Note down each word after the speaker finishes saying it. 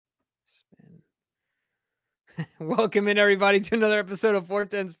Welcome in, everybody, to another episode of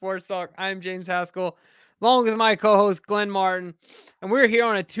 410 Sports Talk. I'm James Haskell, along with my co-host Glenn Martin, and we're here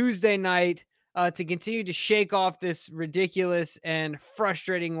on a Tuesday night to continue to shake off this ridiculous and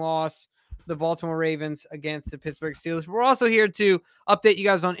frustrating loss, the Baltimore Ravens against the Pittsburgh Steelers. We're also here to update you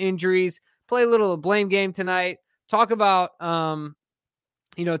guys on injuries, play a little blame game tonight, talk about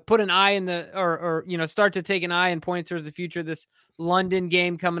put an eye in the or start to take an eye and point towards the future of this London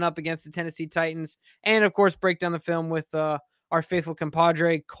game coming up against the Tennessee Titans, and of course break down the film with our faithful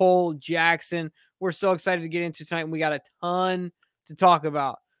compadre Cole Jackson. We're so excited to get into tonight, and we got a ton to talk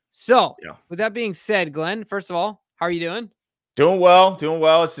about. So with that being said, Glenn, first of all, how are you doing? Doing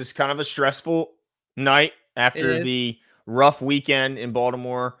well. It's just kind of a stressful night after the rough weekend in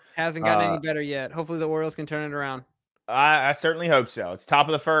Baltimore. Hasn't gotten any better yet. Hopefully the Orioles can turn it around. I certainly hope so. It's top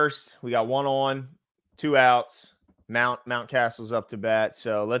of the first. We got 1 on, 2 outs. Mountcastle's up to bat,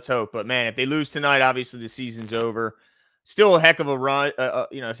 so let's hope. But man, if they lose tonight, obviously the season's over. Still a heck of a run,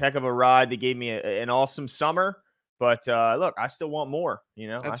 a heck of a ride. They gave me an awesome summer, but look, I still want more.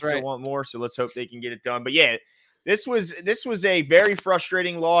 Still want more. So let's hope they can get it done. But yeah, this was a very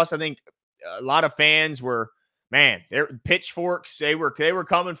frustrating loss. I think a lot of fans were, they're pitchforks. They were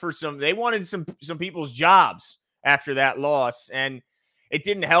coming for some. They wanted some people's jobs after that loss, and it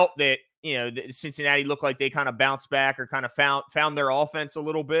didn't help that Cincinnati looked like they kind of bounced back or kind of found their offense a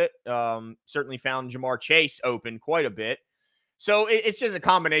little bit. Certainly found Jamar Chase open quite a bit. So it's just a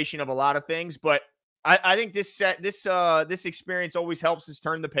combination of a lot of things. But I think this experience always helps us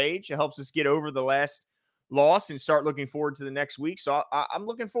turn the page. It helps us get over the last loss and start looking forward to the next week. So I'm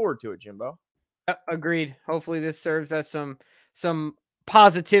looking forward to it, Jimbo. Agreed. Hopefully this serves as some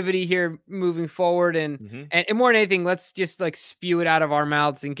positivity here moving forward, and more than anything, let's just spew it out of our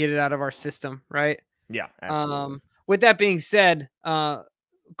mouths and get it out of our system, right? Yeah, absolutely. With that being said,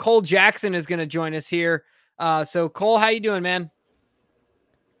 Cole Jackson is going to join us here. So Cole, how you doing, man?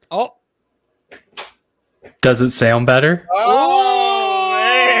 Oh, does it sound better? Oh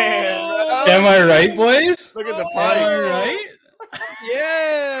man! Am I right, boys? Look at the pipe. Am I right?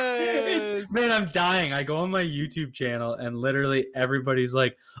 Yes. Man, I'm dying. I go on my YouTube channel and literally everybody's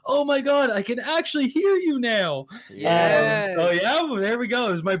like, "Oh my god, I can actually hear you now." Yes. Well, there we go.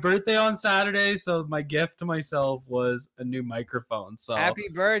 It was my birthday on Saturday, so my gift to myself was a new microphone. So happy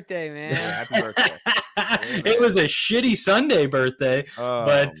birthday, man! Happy birthday. It was a shitty Sunday birthday,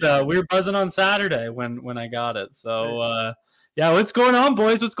 but we were buzzing on Saturday when I got it. So yeah, what's going on,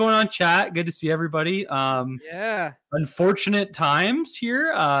 boys? What's going on, chat? Good to see everybody. Unfortunate times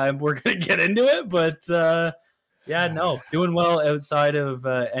here. We're gonna get into it, but doing well outside of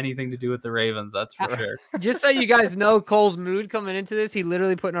anything to do with the Ravens. That's for sure. Just so you guys know, Cole's mood coming into this, he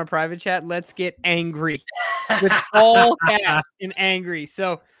literally put in our private chat, "Let's get angry," with all caps and angry.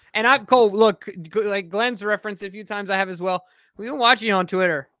 So, and I've Cole, look, like Glenn's referenced a few times, I have as well. We've been watching you on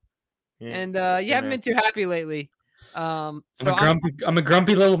Twitter, and you haven't been too happy lately. I'm a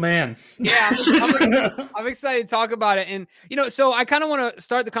grumpy little man. Yeah, I'm excited to talk about it. And, so I kind of want to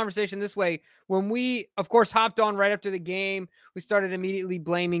start the conversation this way. When we, of course, hopped on right after the game, we started immediately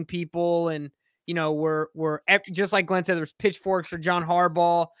blaming people. And, we're just like Glenn said, there was pitchforks for John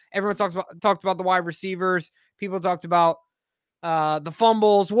Harbaugh. Everyone talked about the wide receivers. People talked about the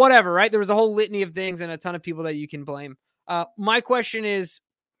fumbles, whatever, right? There was a whole litany of things and a ton of people that you can blame. My question is,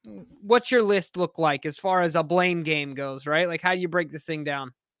 what's your list look like as far as a blame game goes, right? Like, how do you break this thing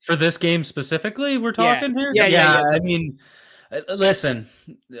down? For this game specifically, we're talking here? Yeah. I mean, listen,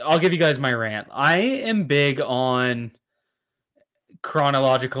 I'll give you guys my rant. I am big on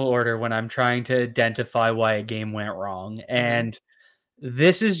chronological order when I'm trying to identify why a game went wrong. And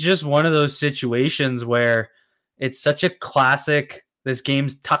this is just one of those situations where it's such a classic, this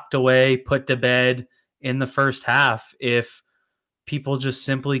game's tucked away, put to bed in the first half. If people just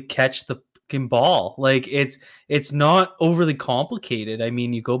simply catch the fucking ball. Like it's not overly complicated. I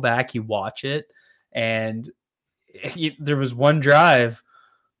mean, you go back, you watch it, and there was one drive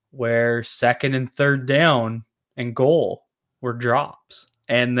where 2nd and 3rd down and goal were drops.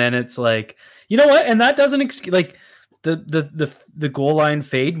 And then it's like, you know what? And that doesn't like the goal line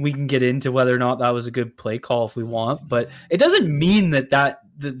fade. We can get into whether or not that was a good play call if we want, but it doesn't mean that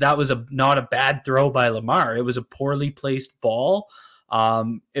was not a bad throw by Lamar. It was a poorly placed ball.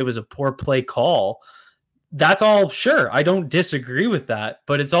 It was a poor play call. That's all. Sure, I don't disagree with that,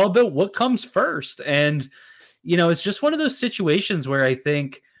 but it's all about what comes first. And it's just one of those situations where I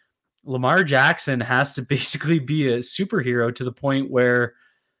think Lamar Jackson has to basically be a superhero to the point where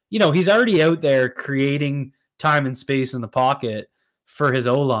he's already out there creating time and space in the pocket for his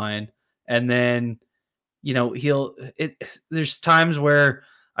O-line. And then, there's times where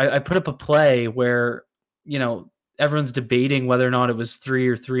I put up a play where, you know, everyone's debating whether or not it was 3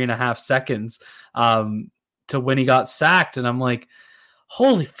 or 3.5 seconds to when he got sacked. And I'm like,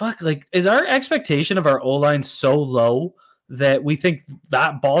 holy fuck, like, is our expectation of our O-line so low that we think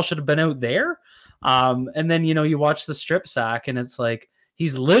that ball should have been out there? And then, you know, you watch the strip sack and it's like,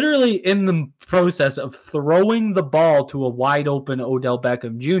 he's literally in the process of throwing the ball to a wide open Odell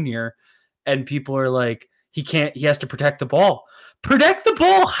Beckham Jr. And people are like, he has to protect the ball. Protect the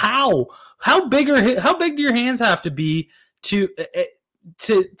ball? How? How big do your hands have to be to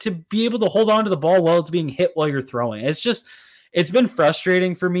be able to hold on to the ball while it's being hit while you're throwing? It's been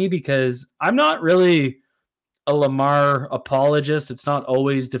frustrating for me because I'm not really a Lamar apologist. It's not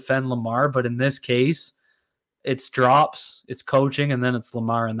always defend Lamar, but in this case, it's drops, it's coaching, and then it's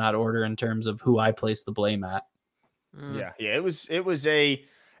Lamar in that order in terms of who I place the blame at. Yeah.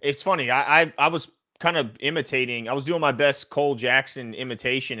 It's funny. I was kind of imitating. I was doing my best Cole Jackson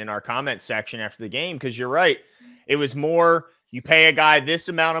imitation in our comment section after the game, because you're right. It was more, you pay a guy this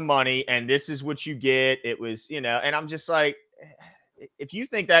amount of money and this is what you get. It was, you know, and I'm just like, if you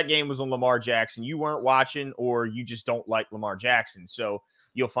think that game was on Lamar Jackson, you weren't watching, or you just don't like Lamar Jackson. So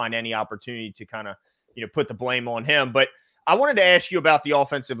you'll find any opportunity to kind of, you know, put the blame on him. But I wanted to ask you about the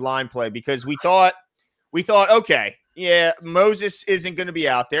offensive line play, because we thought, okay, yeah, Moses isn't going to be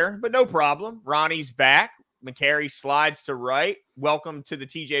out there, but no problem. Ronnie's back. McCary slides to right. Welcome to the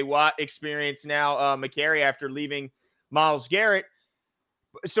TJ Watt experience now, McCary, after leaving Myles Garrett.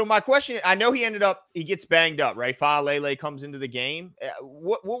 So my question, I know he gets banged up, right? Faalele comes into the game.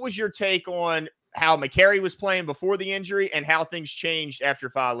 What was your take on how McCary was playing before the injury and how things changed after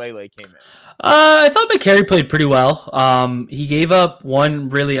Faalele came in? I thought McCary played pretty well. He gave up one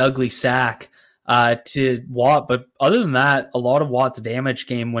really ugly sack to Watt, but other than that, a lot of Watt's damage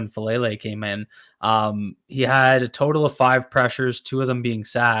came when Faalele came in. He had a total of 5 pressures, 2 of them being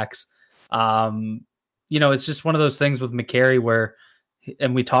sacks. You know, it's just one of those things with McCary where,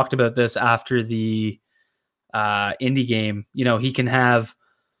 and we talked about this after the Indy game, you know, he can have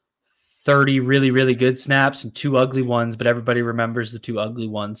 30 really, really good snaps and 2 ugly ones, but everybody remembers the 2 ugly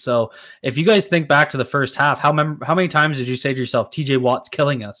ones. So if you guys think back to the first half, how many times did you say to yourself, TJ Watt's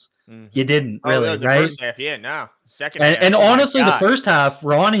killing us? Mm-hmm. You didn't really, the right? First half, yeah, no. Second half. And honestly, the first half,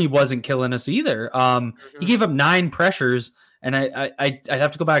 Ronnie wasn't killing us either. He gave up 9 pressures, and I'd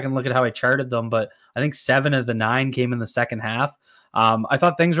have to go back and look at how I charted them, but I think 7 of the 9 came in the second half. I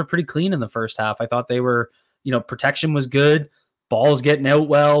thought things were pretty clean in the first half. I thought they were, you know, protection was good. Ball's getting out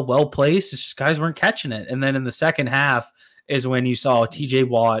well placed. It's just guys weren't catching it. And then in the second half is when you saw TJ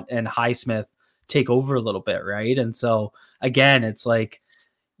Watt and Highsmith take over a little bit, right? And so, again, it's like,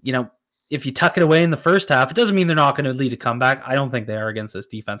 you know, if you tuck it away in the first half, it doesn't mean they're not going to lead a comeback. I don't think they are against this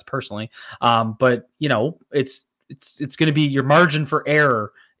defense personally. But, you know, it's going to be, your margin for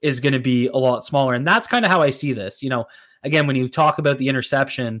error is going to be a lot smaller. And that's kind of how I see this. You know, again, when you talk about the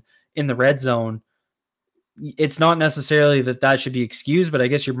interception in the red zone, it's not necessarily that should be excused, but I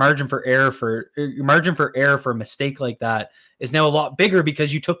guess your margin for error for a mistake like that is now a lot bigger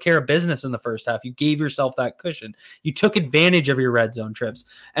because you took care of business in the first half. You gave yourself that cushion. You took advantage of your red zone trips.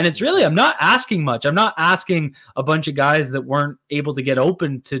 And it's really, I'm not asking much. I'm not asking a bunch of guys that weren't able to get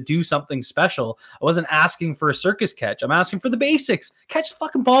open to do something special. I wasn't asking for a circus catch. I'm asking for the basics. Catch the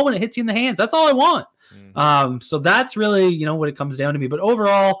fucking ball when it hits you in the hands. That's all I want. Mm-hmm. So that's really, you know, what it comes down to me. But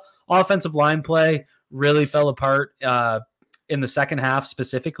overall, offensive line play really fell apart in the second half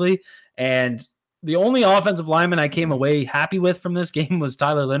specifically. And the only offensive lineman I came away happy with from this game was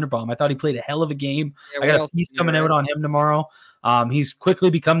Tyler Linderbaum. I thought he played a hell of a game. I got a piece coming out on him tomorrow. He's quickly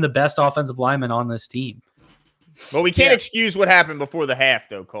become the best offensive lineman on this team. Well, we can't excuse what happened before the half,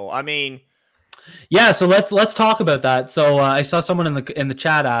 though, Cole. I mean, yeah. So let's talk about that. So I saw someone in the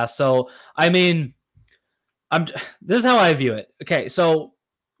chat ask. So I mean, this is how I view it. Okay, so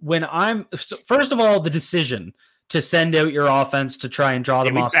first of all, the decision to send out your offense to try and draw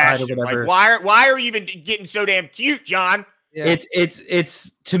them offside or whatever. Like, why are you even getting so damn cute, John? Yeah. It's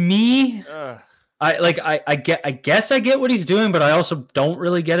to me. I guess I get what he's doing, but I also don't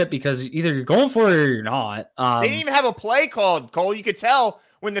really get it because either you're going for it or you're not. They didn't even have a play called, Cole. You could tell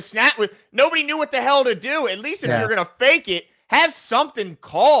when the snap was, nobody knew what the hell to do. At least if you're gonna fake it, have something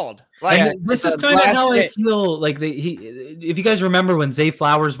called. Like, this is kind of how I feel. Like if you guys remember when Zay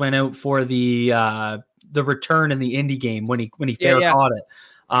Flowers went out for the return in the Indy game when he caught it,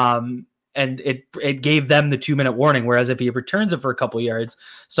 and it gave them the 2-minute warning. Whereas if he returns it for a couple yards,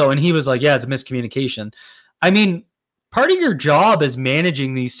 and he was like, yeah, it's a miscommunication. I mean, part of your job is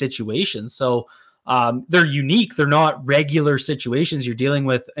managing these situations. So they're unique. They're not regular situations you're dealing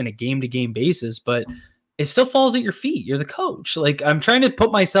with on a game-to-game basis, but it still falls at your feet. You're the coach. Like, I'm trying to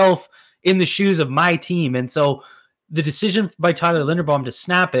put myself in the shoes of my team. And so the decision by Tyler Linderbaum to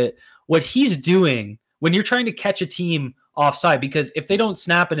snap it, what he's doing when you're trying to catch a team offside, because if they don't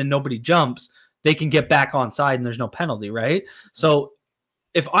snap it and nobody jumps, they can get back onside and there's no penalty, right? So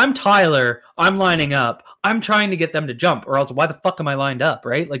if I'm Tyler, I'm lining up, I'm trying to get them to jump, or else why the fuck am I lined up,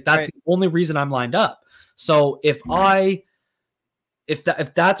 right? Like, that's the only reason I'm lined up. So if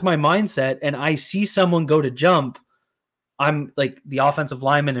that's my mindset and I see someone go to jump, I'm like the offensive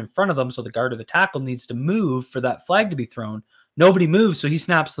lineman in front of them, so the guard or the tackle needs to move for that flag to be thrown. Nobody moves, so he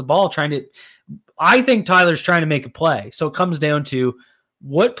snaps the ball I think Tyler's trying to make a play. So it comes down to,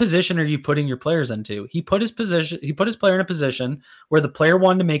 what position are you putting your players into? He put his player in a position where the player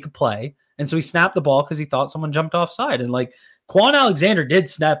wanted to make a play, and so he snapped the ball because he thought someone jumped offside. And like, Quan Alexander did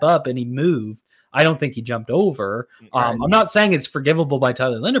snap up and he moved. I don't think he jumped over. Right. I'm not saying it's forgivable by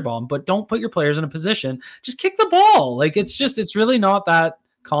Tyler Linderbaum, but don't put your players in a position. Just kick the ball. Like, it's really not that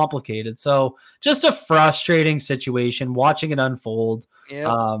complicated. So just a frustrating situation watching it unfold. Yep.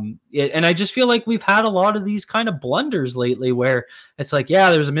 And I just feel like we've had a lot of these kind of blunders lately where it's like,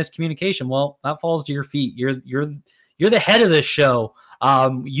 yeah, there's a miscommunication. Well, that falls to your feet. You're the head of this show.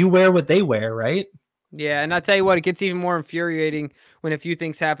 You wear what they wear, right? Yeah, and I'll tell you what, it gets even more infuriating when a few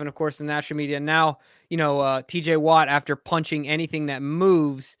things happen, of course, in the national media. Now, TJ Watt, after punching anything that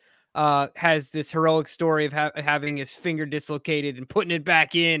moves, has this heroic story of having his finger dislocated and putting it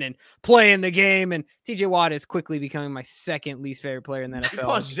back in and playing the game. And TJ Watt is quickly becoming my second least favorite player in the NFL. He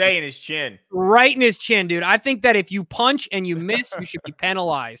punched Zay in his chin. Right in his chin, dude. I think that if you punch and you miss, you should be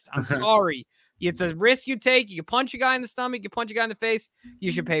penalized. I'm sorry. It's a risk you take. You can punch a guy in the stomach, you punch a guy in the face,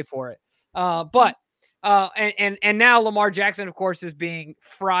 you should pay for it. And now Lamar Jackson, of course, is being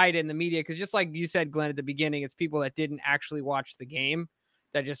fried in the media because, just like you said, Glenn, at the beginning, it's people that didn't actually watch the game,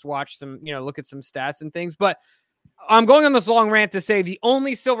 that just watched some, look at some stats and things. But I'm going on this long rant to say the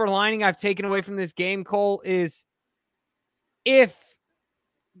only silver lining I've taken away from this game, Cole, is if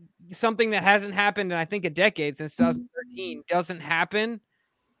something that hasn't happened in, I think, a decade, since 2013, doesn't happen,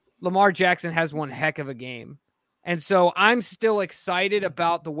 Lamar Jackson has one heck of a game. And so I'm still excited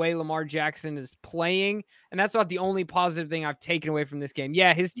about the way Lamar Jackson is playing. And that's not the only positive thing I've taken away from this game.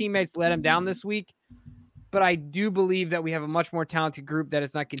 Yeah, his teammates let him down this week, but I do believe that we have a much more talented group that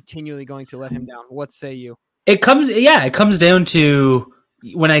is not continually going to let him down. What say you? It comes down to,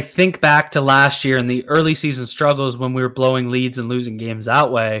 when I think back to last year and the early season struggles when we were blowing leads and losing games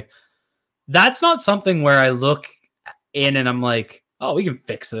that way, that's not something where I look in and I'm like, oh, we can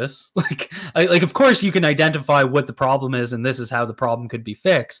fix this. Like, of course you can identify what the problem is and this is how the problem could be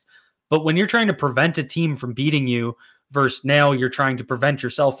fixed. But when you're trying to prevent a team from beating you versus now you're trying to prevent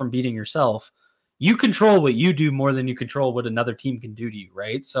yourself from beating yourself, you control what you do more than you control what another team can do to you,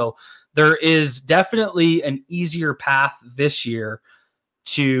 right? So there is definitely an easier path this year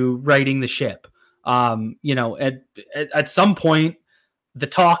to righting the ship. At some point, the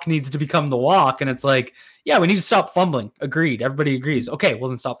talk needs to become the walk, and it's like, yeah, we need to stop fumbling. Agreed. Everybody agrees. Okay, well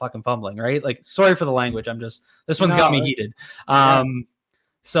then stop fucking fumbling, right? Like, sorry for the language. This one's got me heated.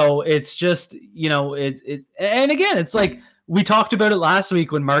 So it's just, and again, it's like, we talked about it last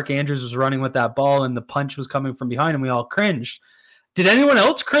week when Mark Andrews was running with that ball and the punch was coming from behind and we all cringed. Did anyone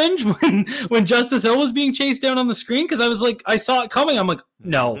else cringe when Justice Hill was being chased down on the screen? Because I was like, I saw it coming. I'm like,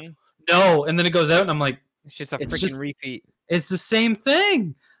 no. And then it goes out and I'm like, it's just a freaking repeat. It's the same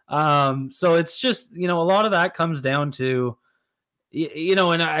thing. So it's just, a lot of that comes down to,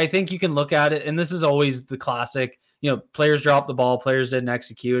 and I think you can look at it, and this is always the classic, players dropped the ball, players didn't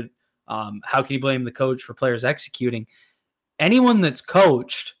execute. How can you blame the coach for players executing? Anyone that's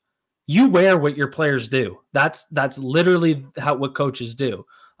coached, you wear what your players do. That's literally what coaches do.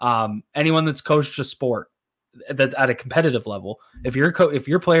 Anyone that's coached a sport that's at a competitive level, if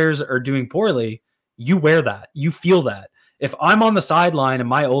your players are doing poorly, you wear that. You feel that. If I'm on the sideline and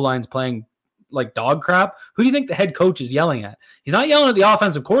my O-line's playing like dog crap, who do you think the head coach is yelling at? He's not yelling at the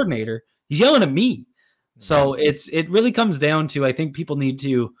offensive coordinator. He's yelling at me. So it really comes down to, I think people need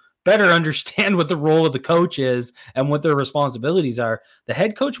to better understand what the role of the coach is and what their responsibilities are. The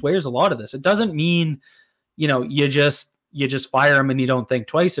head coach wears a lot of this. It doesn't mean, you just fire him and you don't think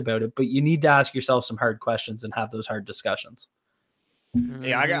twice about it, but you need to ask yourself some hard questions and have those hard discussions.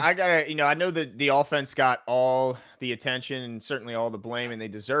 Yeah, I got I know that the offense got all the attention and certainly all the blame, and they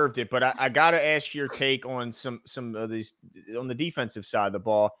deserved it. But I got to ask your take on some of these on the defensive side of the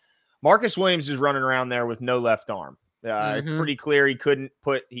ball. Marcus Williams is running around there with no left arm. It's pretty clear he couldn't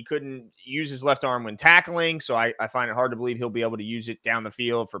use his left arm when tackling. So I find it hard to believe he'll be able to use it down the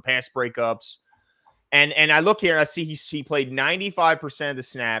field for pass breakups. And I look here and I see he played 95% of the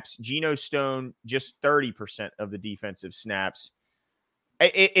snaps. Geno Stone just 30% of the defensive snaps.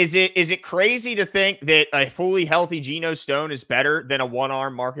 Is it crazy to think that a fully healthy Geno Stone is better than a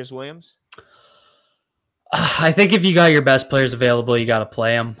one-arm Marcus Williams? I think if you got your best players available, you got to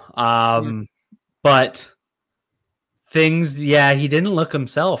play them. But he didn't look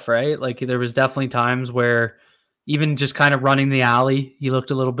himself, right? Like there was definitely times where even just kind of running the alley, he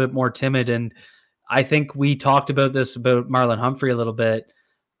looked a little bit more timid. And I think we talked about Marlon Humphrey a little bit.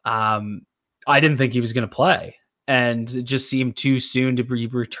 I didn't think he was going to play, and it just seemed too soon to be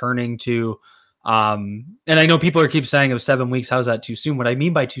returning to. And I know people keep saying it was 7 weeks. How's that too soon? What I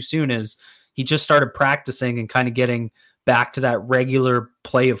mean by too soon is he just started practicing and kind of getting back to that regular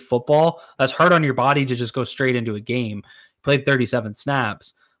play of football. That's hard on your body to just go straight into a game. Played 37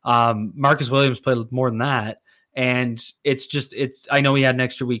 snaps. Marcus Williams played more than that. And I know he had an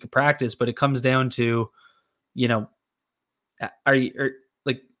extra week of practice, but it comes down to, I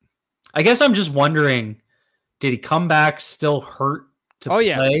guess I'm just wondering, did he come back still hurt to play?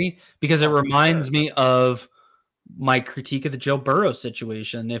 Yeah. Because it reminds me of my critique of the Joe Burrow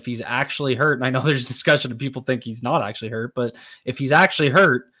situation. If he's actually hurt, and I know there's discussion of people think he's not actually hurt, but if he's actually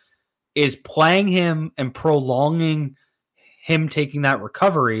hurt, is playing him and prolonging him taking that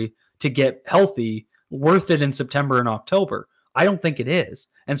recovery to get healthy worth it in September and October? I don't think it is.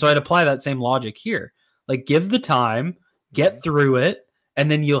 And so I'd apply that same logic here. Like, give the time, get through it,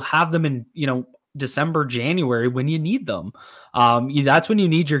 and then you'll have them in, December, January when you need them. That's when you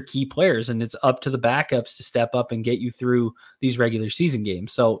need your key players, and it's up to the backups to step up and get you through these regular season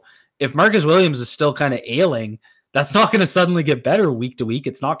games. So if Marcus Williams is still kind of ailing, that's not going to suddenly get better week to week.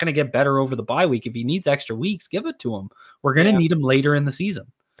 It's not going to get better over the bye week. If he needs extra weeks, give it to him. We're going to need him later in the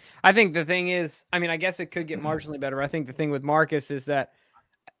season. I think the thing is, I guess it could get marginally better. I think the thing with Marcus is that,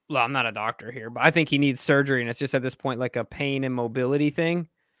 well, I'm not a doctor here, but I think he needs surgery, and it's just at this point like a pain and mobility thing.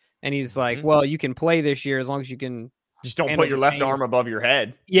 And he's like, well, you can play this year as long as you can. Just don't put your left arm above your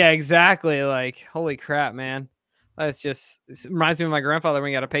head. Yeah, exactly. Like, holy crap, man. It reminds me of my grandfather when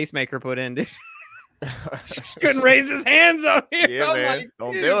he got a pacemaker put in, dude. Just couldn't raise his hands up here. Yeah, man.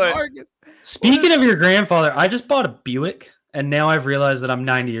 Don't do it. Marcus. Speaking of your grandfather, I just bought a Buick, and now I've realized that I'm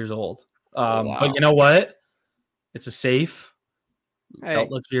 90 years old. Wow. But you know what? It's a safe, felt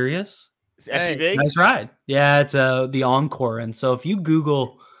luxurious. It's SUV? Nice ride. Yeah, it's the Encore. And so if you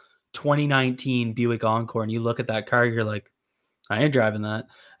Google 2019 Buick Encore and you look at that car, you're like, I ain't driving that.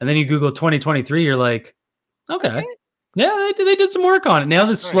 And then you Google 2023, you're like, okay. Yeah, they did some work on it. Now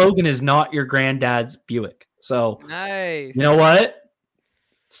the slogan is not your granddad's Buick. So nice. You know what?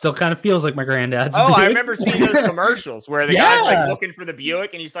 Still kind of feels like my granddad's Buick. I remember seeing those commercials where the guy's like looking for the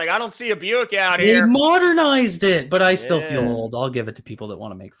Buick and he's like, I don't see a Buick out here. They modernized it, but I still feel old. I'll give it to people that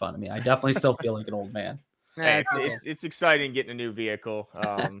want to make fun of me. I definitely still feel like an old man. Hey, it's exciting getting a new vehicle.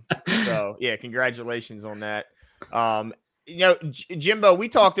 So yeah, congratulations on that. Jimbo, we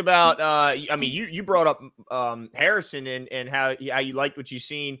talked about. You brought up Harrison and how you liked what you've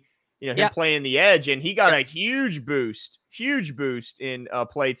seen. Him playing the edge, and he got a huge boost in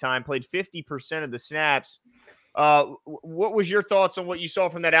play time. Played 50% of the snaps. What was your thoughts on what you saw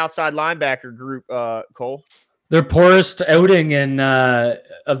from that outside linebacker group, Cole? Their poorest outing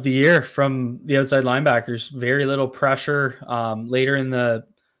of the year from the outside linebackers. Very little pressure. Later in the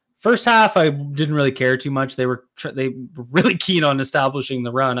first half, I didn't really care too much. They were really keen on establishing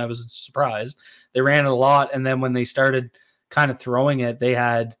the run. I was surprised. They ran it a lot, and then when they started kind of throwing it, they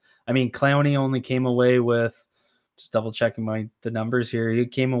had. Clowney only came away with. Just double checking the numbers here. He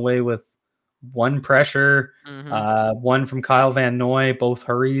came away with one pressure, one from Kyle Van Noy, both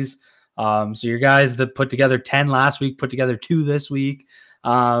hurries. So your guys that put together 10 last week put together 2 this week.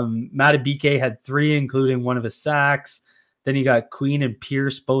 Matabike had 3, including one of his sacks. Then you got Queen and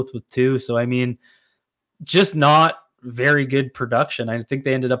Pierce both with 2. So, just not very good production. I think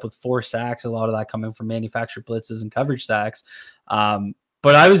they ended up with 4 sacks, a lot of that coming from manufactured blitzes and coverage sacks.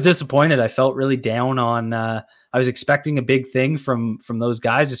 But I was disappointed. I felt really down on I was expecting a big thing from those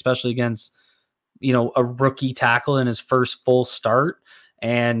guys, especially against, a rookie tackle in his first full start.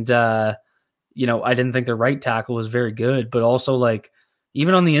 And, I didn't think their right tackle was very good, but also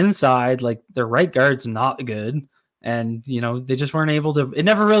even on the inside, their right guard's not good. And, they just weren't able to, it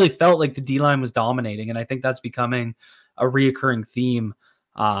never really felt like the D-line was dominating. And I think that's becoming a reoccurring theme,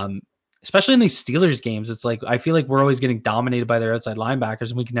 especially in these Steelers games. It's I feel like we're always getting dominated by their outside linebackers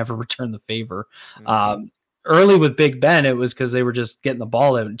and we can never return the favor. Early with Big Ben, it was because they were just getting the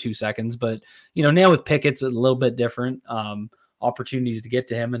ball out in 2 seconds. But, now with Pickett's a little bit different. Opportunities to get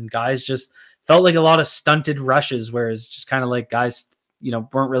to him, and guys just felt like a lot of stunted rushes, where it's just kind of like guys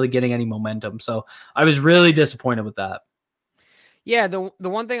weren't really getting any momentum. So I was really disappointed with that. Yeah, the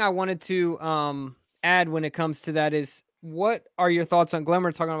one thing I wanted to add when it comes to that is, what are your thoughts on Glenn?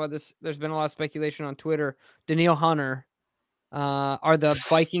 We're talking about this. There's been a lot of speculation on Twitter. Danielle Hunter. Are the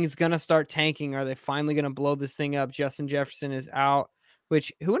Vikings gonna start tanking? Are they finally gonna blow this thing up? Justin Jefferson is out.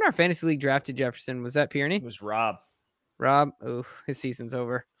 Who in our fantasy league drafted Jefferson? Was that Pearney? It was Rob. Rob? Oh, his season's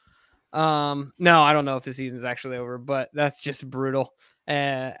over. No, I don't know if his season's actually over, but that's just brutal.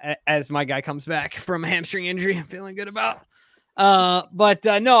 As my guy comes back from a hamstring injury, I'm feeling good about. But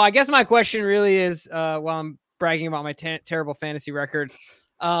no, I guess my question really is, while I'm bragging about my terrible fantasy record,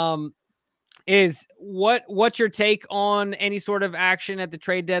 is what's your take on any sort of action at the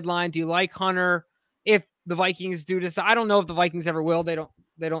trade deadline? Do you like Hunter? If the Vikings do decide, I don't know if the Vikings ever will. They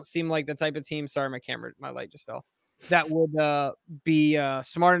don't seem like the type of team. Sorry, my light just fell. That would be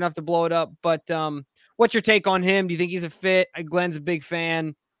smart enough to blow it up. But what's your take on him? Do you think he's a fit? Glenn's a big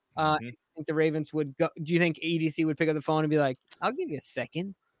fan. I think the Ravens would go. Do you think EDC would pick up the phone and be like, "I'll give you a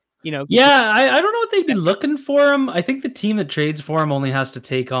second"? Yeah, I don't know what they'd be looking for him. I think the team that trades for him only has to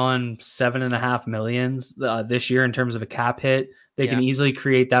take on $7.5 million this year in terms of a cap hit. They can easily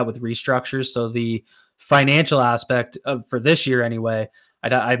create that with restructures. So the financial aspect for this year, anyway,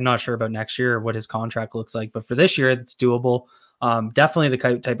 I'm not sure about next year or what his contract looks like, but for this year, it's doable. Definitely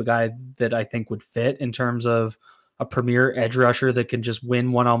the type of guy that I think would fit in terms of a premier edge rusher that can just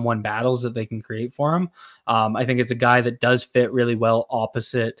win one-on-one battles that they can create for him. I think it's a guy that does fit really well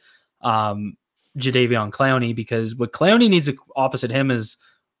opposite Jadeveon Clowney, because what Clowney needs opposite him is,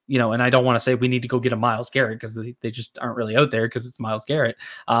 and I don't want to say we need to go get a Myles Garrett because they just aren't really out there because it's Myles Garrett.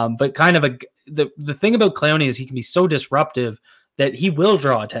 But kind of the thing about Clowney is he can be so disruptive that he will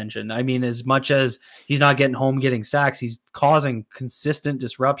draw attention. I mean, as much as he's not getting home, getting sacks, he's causing consistent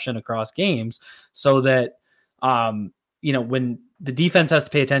disruption across games so that, when the defense has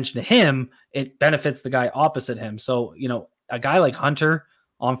to pay attention to him, it benefits the guy opposite him. So, a guy like Hunter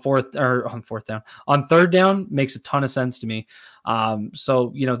on third down makes a ton of sense to me.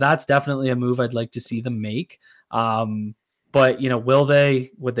 So, that's definitely a move I'd like to see them make. But,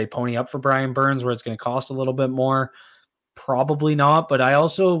 would they pony up for Brian Burns where it's going to cost a little bit more? Probably not. But I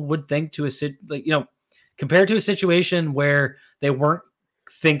also would think compared to a situation where they weren't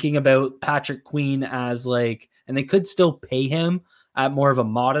thinking about Patrick Queen as and they could still pay him at more of a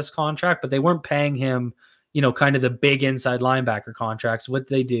modest contract, but they weren't paying him, kind of the big inside linebacker contracts. What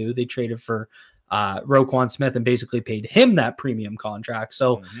they do, they traded for Roquan Smith and basically paid him that premium contract.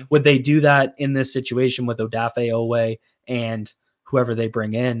 So would they do that in this situation with Odafe Owe and whoever they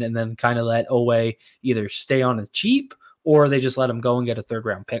bring in, and then kind of let Owe either stay on the cheap, or they just let him go and get a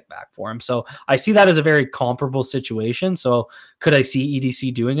third-round pick back for him? So I see that as a very comparable situation. So could I see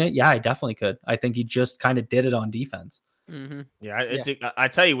EDC doing it? Yeah, I definitely could. I think he just kind of did it on defense. Mm-hmm. Yeah, I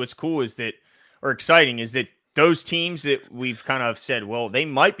tell you what's cool is that, or exciting, is that those teams that we've kind of said, well, they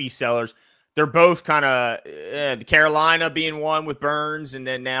might be sellers, they're both kind of Carolina being one with Burns, and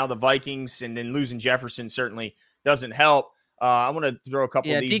then now the Vikings, and then losing Jefferson certainly doesn't help. I want to throw a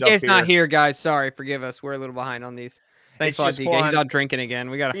couple of these DK's up not here, guys. Sorry, forgive us. We're a little behind on these. Thanks a lot, DK. He's out drinking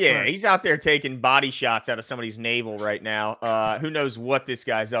again. He's out there taking body shots out of somebody's navel right now. Who knows what this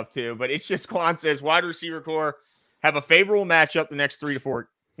guy's up to? But it's just Quan says wide receiver core have a favorable matchup the next 3 to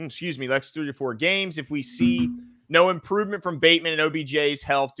 4 games. If we see no improvement from Bateman and OBJ's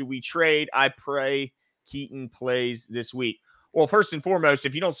health, do we trade? I pray Keaton plays this week. Well, first and foremost,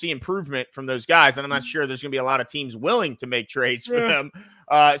 if you don't see improvement from those guys, and I'm not sure there's going to be a lot of teams willing to make trades for them.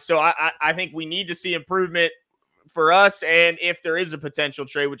 So I think we need to see improvement for us, and if there is a potential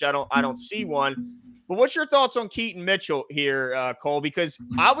trade, which I don't see one. But what's your thoughts on Keaton Mitchell here, Cole? Because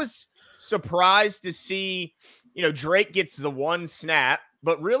I was surprised to see, Drake gets the one snap,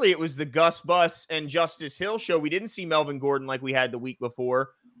 but really it was the Gus Bus and Justice Hill show. We didn't see Melvin Gordon like we had the week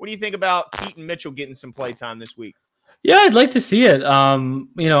before. What do you think about Keaton Mitchell getting some play time this week? Yeah, I'd like to see it. I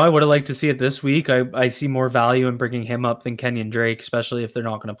would have liked to see it this week. I see more value in bringing him up than Kenyon Drake, especially if they're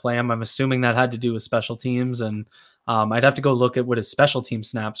not going to play him. I'm assuming that had to do with special teams, and I'd have to go look at what his special team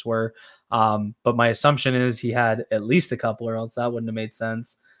snaps were. But my assumption is he had at least a couple, or else that wouldn't have made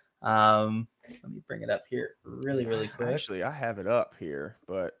sense. Let me bring it up here really quick. Actually, I have it up here,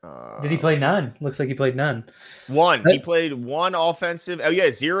 but did he play none? Looks like he played none. One. He played one offensive. Oh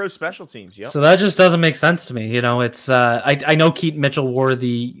yeah, 0 special teams. Yeah. So that just doesn't make sense to me. It's I know Keaton Mitchell wore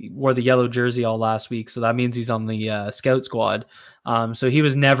the yellow jersey all last week, so that means he's on the scout squad. So he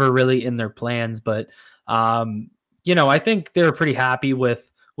was never really in their plans, but I think they're pretty happy with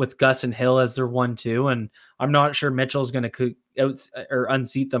Gus and Hill as their 1-2, and I'm not sure Mitchell's going to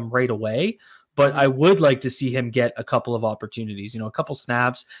unseat them right away. but I would like to see him get a couple of opportunities, a couple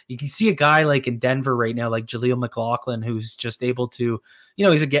snaps. You can see a guy like in Denver right now, like Jaleel McLaughlin, who's just able to,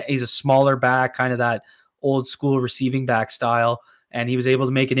 he's a smaller back, kind of that old school receiving back style. And he was able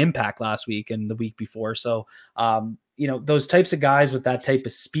to make an impact last week and the week before. So, those types of guys with that type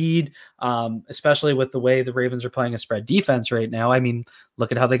of speed, especially with the way the Ravens are playing a spread defense right now. I mean,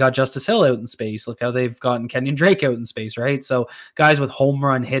 look at how they got Justice Hill out in space. Look how they've gotten Kenyon Drake out in space, right? So guys with home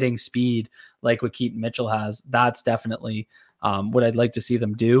run hitting speed, like what Keaton Mitchell has, that's definitely what I'd like to see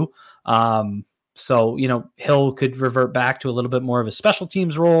them do. So, Hill could revert back to a little bit more of a special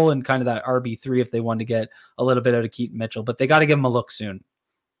teams role and kind of that RB3 if they want to get a little bit out of Keaton Mitchell, but they got to give him a look soon.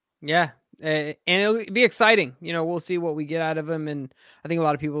 Yeah. And it'll be exciting. We'll see what we get out of him. And I think a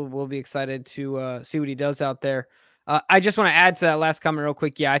lot of people will be excited to see what he does out there. I just want to add to that last comment real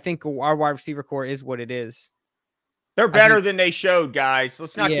quick. Yeah, I think our wide receiver core is what it is. They're better than they showed, guys.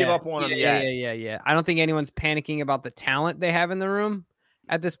 Let's not give up on them yet. Yeah. I don't think anyone's panicking about the talent they have in the room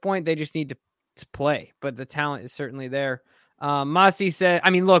at this point. They just need to play, but the talent is certainly there. Masi said,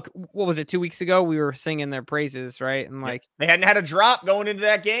 I mean, look, what was it? 2 weeks ago, we were singing their praises, right? And they hadn't had a drop going into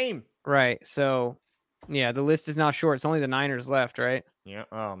that game. Right. So yeah, the list is now short. It's only the Niners left, right? Yeah.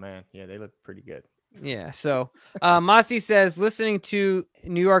 Oh man. Yeah. They look pretty good. Yeah. So, Masi says, listening to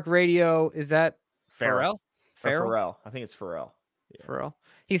New York radio, is that Farrell? Farrell. I think it's Farrell. Yeah. Farrell.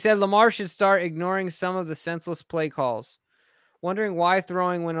 He said Lamar should start ignoring some of the senseless play calls. Wondering why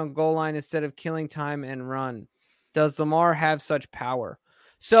throwing when on goal line instead of killing time and run. Does Lamar have such power?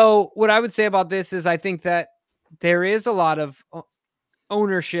 So what I would say about this is I think that there is a lot of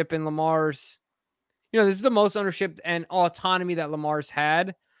ownership in Lamar's, this is the most ownership and autonomy that Lamar's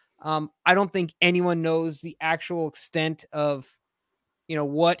had. I don't think anyone knows the actual extent of,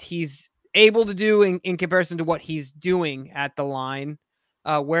 what he's able to do in comparison to what he's doing at the line,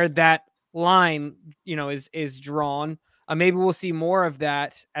 where that line, is drawn. Maybe we'll see more of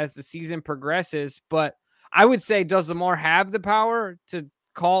that as the season progresses, but I would say, does Lamar have the power to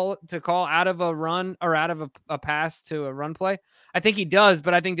call out of a run or out of a pass to a run play? I think he does,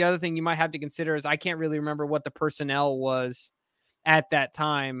 but I think the other thing you might have to consider is I can't really remember what the personnel was at that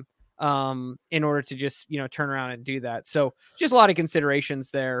time in order to just, turn around and do that. So just a lot of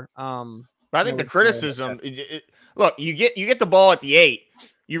considerations there. But I think the criticism, look, you get the ball at the 8.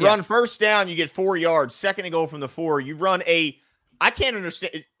 You run first down, you get 4 yards. Second and goal from the 4. You run I can't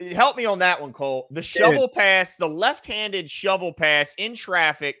understand. Help me on that one, Cole. The shovel pass, the left-handed shovel pass in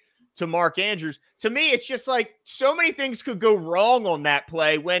traffic to Mark Andrews. To me, it's just like so many things could go wrong on that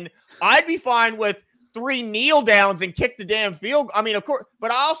play when I'd be fine with 3 kneel downs and kick the damn field. I mean, of course,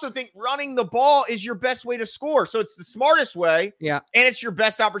 but I also think running the ball is your best way to score. So it's the smartest way. Yeah. And it's your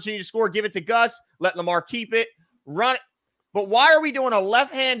best opportunity to score. Give it to Gus. Let Lamar keep it. Run it. But why are we doing a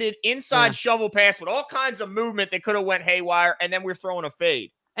left-handed inside shovel pass with all kinds of movement that could have went haywire, and then we're throwing a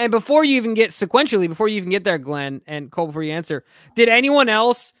fade? And before you even get there, Glenn and Cole, before you answer, did anyone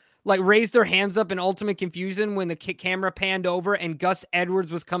else raise their hands up in ultimate confusion when the camera panned over and Gus Edwards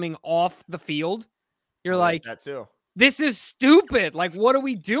was coming off the field? You're like, that too. This is stupid. What are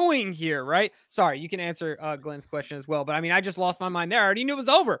we doing here? Right? Sorry, you can answer Glenn's question as well. But I mean, I just lost my mind there. I already knew it was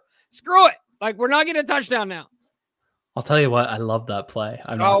over. Screw it. We're not getting a touchdown now. I'll tell you what, I love that play.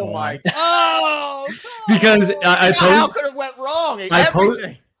 I'm not gonna lie. Oh, because how could it went wrong?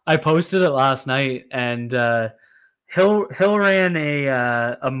 I posted it last night, and Hill ran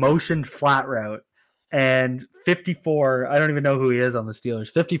a motion flat route, and 54. I don't even know who he is on the Steelers.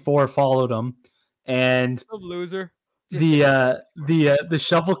 54 followed him, and loser. The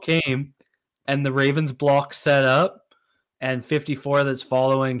shovel came, and the Ravens block set up, and 54 that's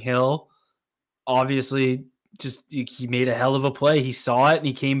following Hill, obviously. He made a hell of a play. He saw it and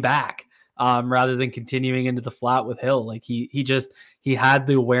he came back rather than continuing into the flat with Hill. He had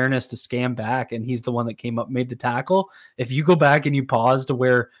the awareness to scam back, and he's the one that came up, made the tackle. If you go back and you pause to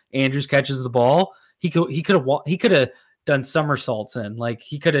where Andrews catches the ball, he could have done somersaults in.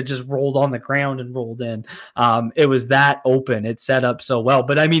 He could have just rolled on the ground and rolled in. It was that open. It set up so well.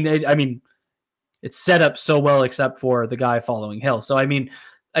 But I mean, it's set up so well except for the guy following Hill. So I mean,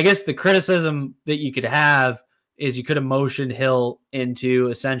 I guess the criticism that you could have is you could have motioned Hill into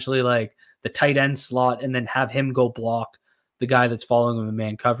essentially the tight end slot and then have him go block the guy that's following him in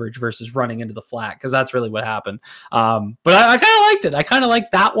man coverage versus running into the flat, because that's really what happened. But I kind of liked it. I kind of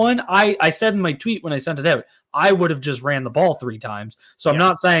liked that one. I said in my tweet when I sent it out, I would have just ran the ball 3 times. So I'm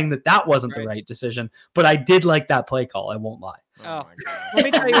not saying that wasn't the right decision, but I did like that play call. I won't lie. Oh my God. Let me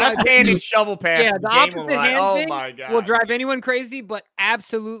tell you, left-handed shovel pass. Yeah, the opposite hand oh thing my God. will drive anyone crazy, but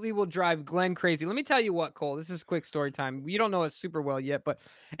absolutely will drive Glenn crazy. Let me tell you what, Cole. This is quick story time. You don't know us super well yet, but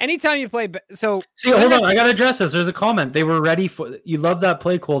anytime you play, see, hold on, I gotta address this. There's a comment. They were ready for. You love that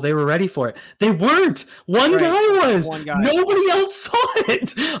play, Cole. They were ready for it. They weren't. One guy was. Nobody else saw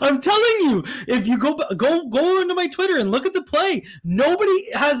it. I'm telling you. If you go into my Twitter and look at the play,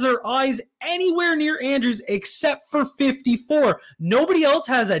 nobody has their eyes anywhere near Andrews except for 54. Nobody else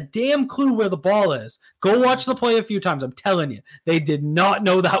has a damn clue where the ball is. Go watch the play a few times. I'm telling you, they did not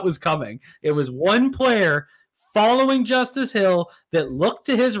know that was coming. It was one player following Justice Hill that looked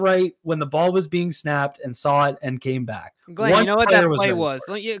to his right when the ball was being snapped and saw it and came back. Glenn, you know what that play was?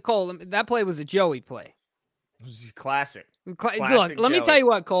 Cole, that play was a Joey play. It was classic. Look, let me tell you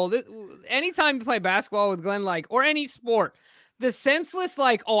what, Cole. Anytime you play basketball with Glenn, or any sport, the senseless,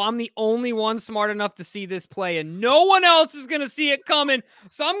 I'm the only one smart enough to see this play and no one else is going to see it coming.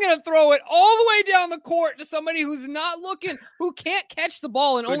 So I'm going to throw it all the way down the court to somebody who's not looking, who can't catch the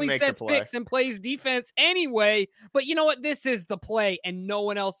ball and only sets picks and plays defense anyway. But you know what? This is the play and no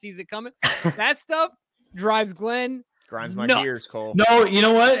one else sees it coming. That stuff drives Glenn grinds my nuts. gears, Cole. No, you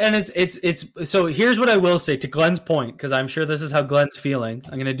know what? And it's so here's what I will say to Glenn's point, because I'm sure this is how Glenn's feeling.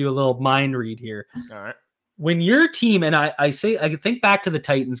 I'm going to do a little mind read here. All right. When your team, and I think back to the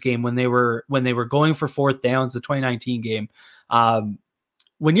Titans game when they were going for 4th downs, the 2019 game,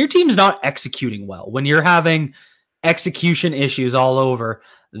 when your team's not executing well, when you're having execution issues all over,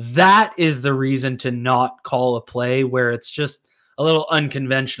 that is the reason to not call a play where it's just a little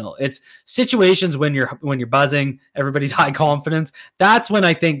unconventional. It's situations when you're buzzing, everybody's high confidence. That's when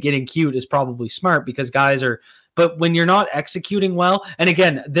I think getting cute is probably smart, because guys are. But when you're not executing well, and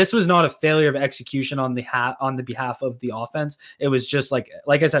again, this was not a failure of execution on the behalf of the offense. It was just like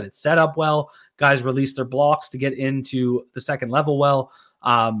I said, it's set up well. Guys released their blocks to get into the second level well.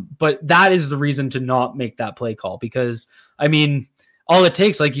 But that is the reason to not make that play call, because I mean, all it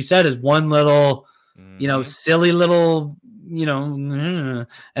takes, like you said, is one little, silly little,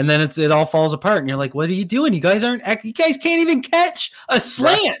 and then it all falls apart, and you're like, what are you doing? You guys can't even catch a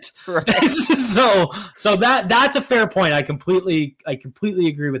slant. Right. so that's a fair point. I completely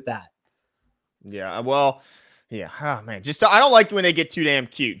agree with that. Yeah. Well, yeah. Oh man, I don't like when they get too damn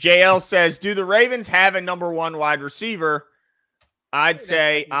cute. JL says, do the Ravens have a number 1 wide receiver? I'd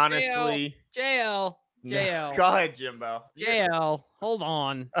say honestly, JL. Go ahead, Jimbo. JL, hold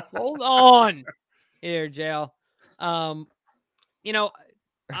on. Here, JL. I'm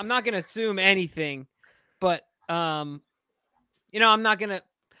not going to assume anything, but, I'm going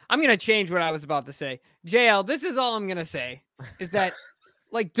to change what I was about to say. JL, this is all I'm going to say is that,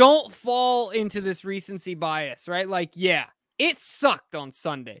 don't fall into this recency bias, right? It sucked on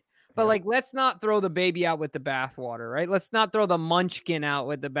Sunday, but let's not throw the baby out with the bathwater, right? Let's not throw the munchkin out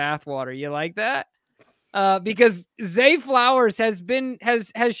with the bathwater. You like that? Because Zay Flowers has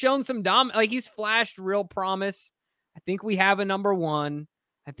shown some he's flashed real promise. I think we have a number 1.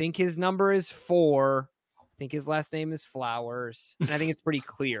 I think his number is 4. I think his last name is Flowers. And I think it's pretty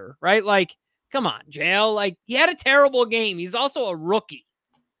clear, right? Come on, JL. He had a terrible game. He's also a rookie.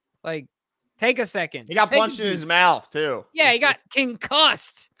 Take a second. He got punched in his mouth too. Yeah, he got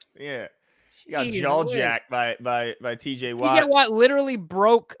concussed. Yeah. He got jaw jacked by TJ Watt. TJ Watt literally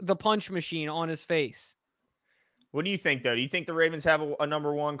broke the punch machine on his face. What do you think, though? Do you think the Ravens have a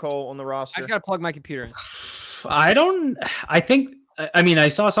number 1, Cole, on the roster? I just got to plug my computer in. I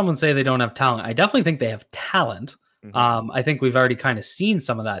saw someone say they don't have talent. I definitely think they have talent. Mm-hmm. I think we've already kind of seen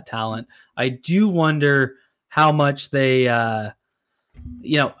some of that talent. I do wonder how much they, I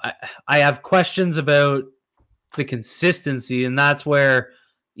have questions about the consistency, and that's where,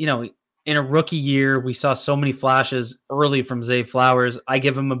 in a rookie year, we saw so many flashes early from Zay Flowers. I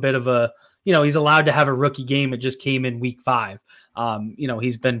give him a bit of a, he's allowed to have a rookie game. It just came in week 5.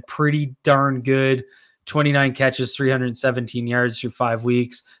 He's been pretty darn good. 29 catches, 317 yards through 5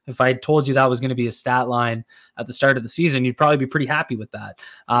 weeks. If I had told you that was going to be a stat line at the start of the season, you'd probably be pretty happy with that.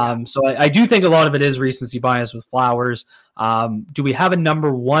 So I do think a lot of it is recency bias with Flowers. Do we have a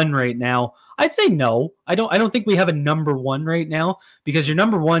number 1 right now? I'd say no. I don't think we have a number 1 right now, because your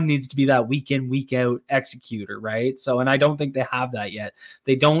number 1 needs to be that week in, week out executor, right? And I don't think they have that yet.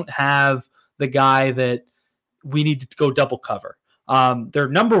 They don't have the guy that we need to go double cover. Their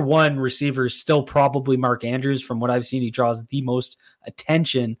number 1 receiver is still probably Mark Andrews. From what I've seen, he draws the most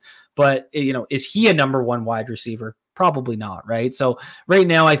attention, but is he a number 1 wide receiver? Probably not. Right. So right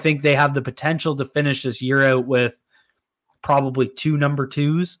now, I think they have the potential to finish this year out with probably 2 number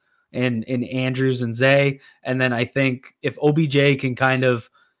 2s. in Andrews and Zay. And then I think if OBJ can kind of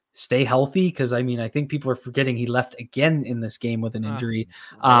stay healthy, because I mean, I think people are forgetting he left again in this game with an injury.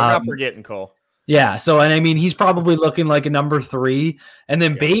 We're not forgetting, Cole. Yeah. So, and I mean, he's probably looking like a number 3. And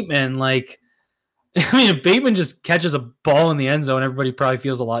then Bateman, like, I mean, if Bateman just catches a ball in the end zone, everybody probably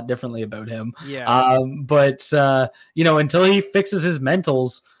feels a lot differently about him. Yeah. But until he fixes his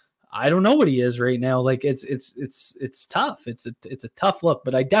mentals, I don't know what he is right now. Like it's tough. It's a tough look,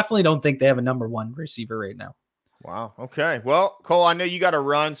 but I definitely don't think they have a number 1 receiver right now. Wow. Okay. Well, Cole, I know you got to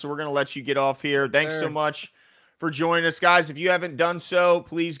run, so we're going to let you get off here. Thanks so much for joining us, guys. If you haven't done so,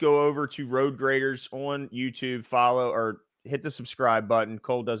 please go over to Road Graders on YouTube, follow or hit the subscribe button.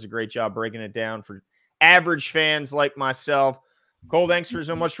 Cole does a great job breaking it down for average fans like myself. Cole, thanks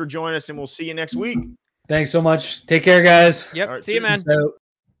so much for joining us, and we'll see you next week. Thanks so much. Take care, guys. Yep. Right, see you, man.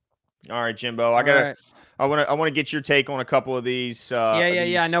 All right, Jimbo. I want to get your take on a couple of these.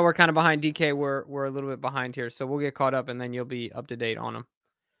 Yeah. I know we're kind of behind DK. We're a little bit behind here, so we'll get caught up, and then you'll be up to date on them.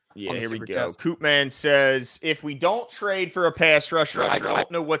 Yeah, here we go. Koopman says, if we don't trade for a pass rusher, I don't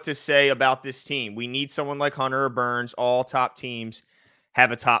know what to say about this team. We need someone like Hunter or Burns. All top teams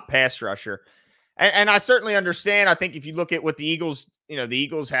have a top pass rusher. And I certainly understand. I think if you look at what the Eagles, the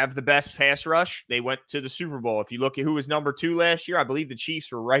Eagles have the best pass rush. They went to the Super Bowl. If you look at who was number 2 last year, I believe the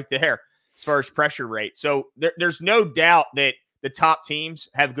Chiefs were right there as far as pressure rate. So there's no doubt that the top teams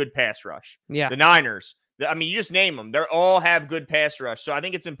have good pass rush. Yeah. The Niners, you just name them. They all have good pass rush. So I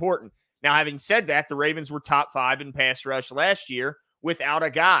think it's important. Now, having said that, the Ravens were top 5 in pass rush last year without a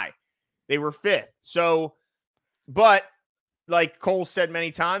guy. They were 5th. So, but like Cole said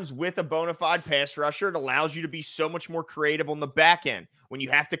many times, with a bona fide pass rusher, it allows you to be so much more creative on the back end. When you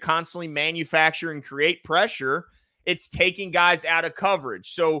have to constantly manufacture and create pressure, it's taking guys out of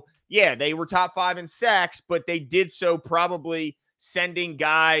coverage. So, yeah, they were top 5 in sacks, but they did so probably sending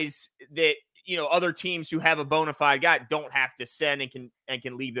guys that, other teams who have a bona fide guy don't have to send and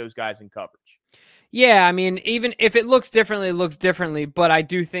can leave those guys in coverage. Yeah, I mean, even if it looks differently, it looks differently. But I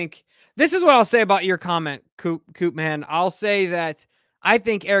do think this is what I'll say about your comment, Coop man. I'll say that I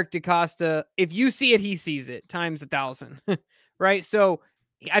think Eric DaCosta, if you see it, he sees it times 1,000, right? So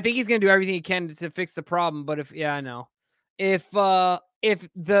I think he's going to do everything he can to fix the problem. But if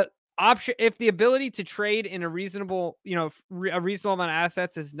the ability to trade in a reasonable, a reasonable amount of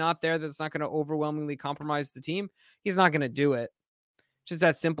assets is not there, that's not going to overwhelmingly compromise the team, he's not going to do it. Just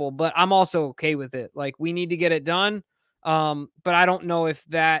that simple. But I'm also okay with it. Like, we need to get it done. But I don't know if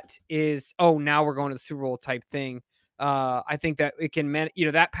that is, now we're going to the Super Bowl type thing. I think that it can,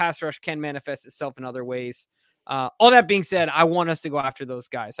 that pass rush can manifest itself in other ways. All that being said, I want us to go after those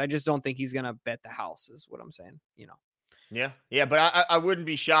guys. I just don't think he's going to bet the house, is what I'm saying, Yeah, but I wouldn't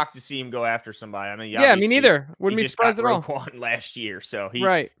be shocked to see him go after somebody. I mean, yeah, me neither. Wouldn't be surprised at all. Roquan last year, so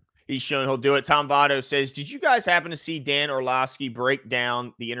he's shown he'll do it. Tom Votto says, "Did you guys happen to see Dan Orlovsky break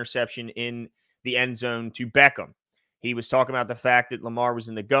down the interception in the end zone to Beckham? He was talking about the fact that Lamar was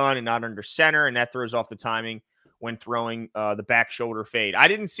in the gun and not under center, and that throws off the timing when throwing the back shoulder fade. I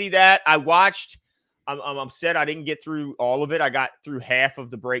didn't see that. I watched. I'm upset I didn't get through all of it. I got through half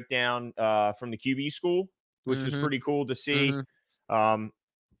of the breakdown from the QB school, which was pretty cool to see.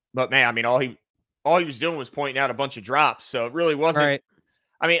 But man, I mean, all he was doing was pointing out a bunch of drops, so it really wasn't. Right.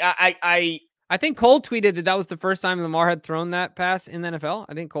 I mean, I think Cole tweeted that was the first time Lamar had thrown that pass in the NFL.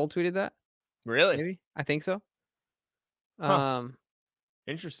 I think Cole tweeted that. Really? Maybe. I think so.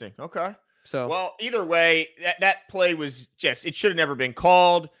 Interesting. Okay. So, well, either way, that play was it should have never been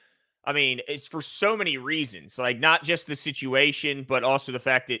called. I mean, it's for so many reasons, like not just the situation, but also the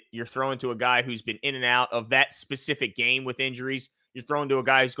fact that you're throwing to a guy who's been in and out of that specific game with injuries. You're throwing to a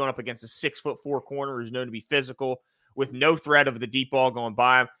guy who's going up against a 6'4" corner who's known to be physical with no threat of the deep ball going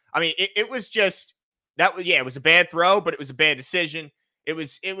by him. I mean, it was just it was a bad throw, but it was a bad decision. It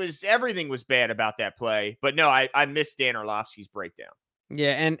was everything was bad about that play. But no, I missed Dan Orlovsky's breakdown.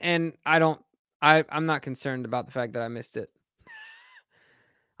 Yeah, and I'm not concerned about the fact that I missed it.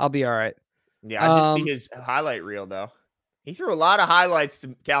 I'll be all right. Yeah, I did see his highlight reel, though. He threw a lot of highlights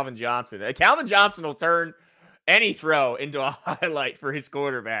to Calvin Johnson. Calvin Johnson will turn any throw into a highlight for his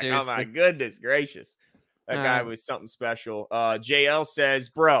quarterback. Seriously. Oh, my goodness gracious. That guy was something special. JL says,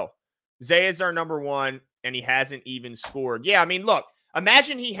 bro, Zay is our number 1, and he hasn't even scored. Yeah, I mean, look,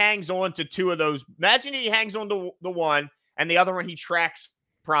 imagine he hangs on to 2 of those. Imagine he hangs on to the one, and the other one he tracks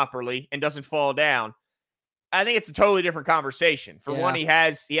properly and doesn't fall down. I think it's a totally different conversation. For one, he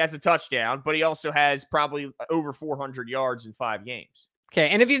has a touchdown, but he also has probably over 400 yards in 5 games. Okay,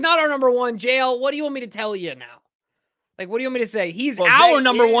 and if he's not our number 1, JL, what do you want me to tell you now? Like, what do you want me to say? He's Well, our Zay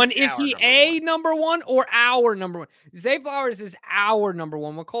number one. is Is he our a number one or our number one? Zay Flowers is our number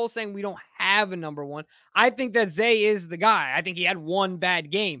one. When Cole's saying we don't have a number one, I think that Zay is the guy. I think he had one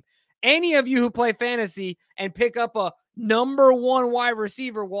bad game. Any of you who play fantasy and pick up a number one wide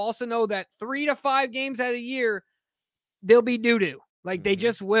receiver will also know that 3 to 5 games out of the year, they'll be doo-doo. Like, they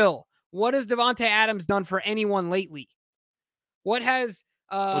just will. What has Devontae Adams done for anyone lately? What has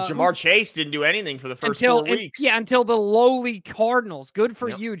well, Jamar Chase didn't do anything for the first 4 weeks. Until the lowly Cardinals. Good for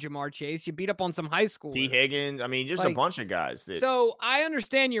you, Jamar Chase. You beat up on some high schoolers. T. Higgins. I mean, just a bunch of guys. So I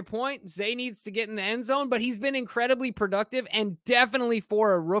understand your point. Zay needs to get in the end zone, but he's been incredibly productive and definitely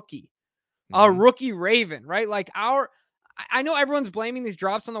for a rookie. A rookie Raven, right? Like I know everyone's blaming these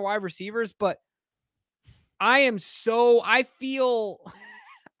drops on the wide receivers, but I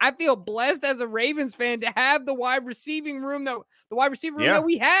feel blessed as a Ravens fan to have the wide receiver room that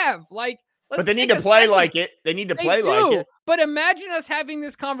we have. Like, but they need to play like it. They need to play like it. But imagine us having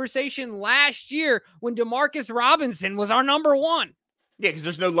this conversation last year when Demarcus Robinson was our number one. Yeah, because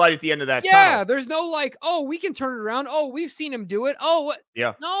there's no light at the end of that tunnel. Yeah, there's no like, oh, we can turn it around. Oh, we've seen him do it. Oh,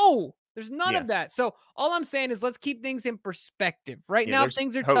 yeah. No, there's none of that. So all I'm saying is let's keep things in perspective. Right now,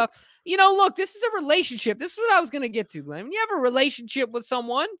 things are tough. You know, look, this is a relationship. This is what I was going to get to, Glenn. When you have a relationship with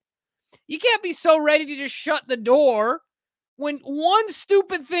someone, you can't be so ready to just shut the door when one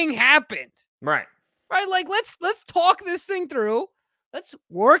stupid thing happened. Right. Right? Like, let's talk this thing through. Let's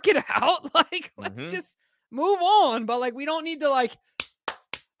work it out. Like, let's just move on. But, like, we don't need to, like,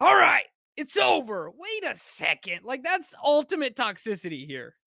 all right, it's over. Wait a second. Like, that's ultimate toxicity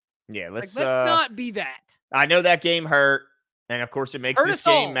here. Yeah, let's not be that. I know that game hurt. And, of course, it makes this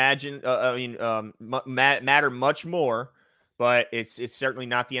game matter much more. But it's certainly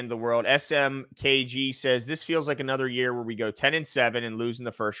not the end of the world. SMKG says, this feels like another year where we go 10-7 and lose in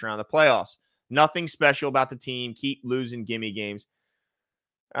the first round of the playoffs. Nothing special about the team. Keep losing gimme games.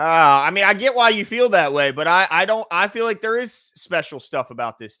 I mean, I get why you feel that way, but I don't. I feel like there is special stuff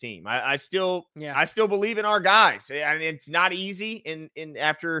about this team. I still believe in our guys. And it's not easy in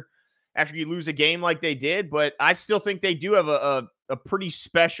after you lose a game like they did, but I still think they do have a pretty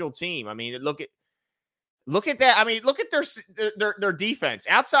special team. I mean, look at that. I mean, look at their defense.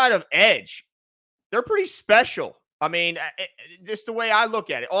 Outside of edge, they're pretty special. I mean, just the way I look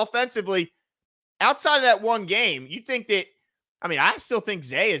at it. Offensively, outside of that one game, you think that, I mean, I still think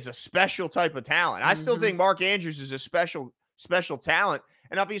Zay is a special type of talent. I still think Mark Andrews is a special talent,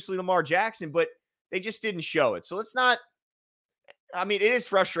 and obviously Lamar Jackson, but they just didn't show it. So let's not, I mean, it is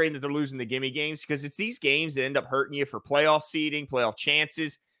frustrating that they're losing the gimme games because it's these games that end up hurting you for playoff seeding, playoff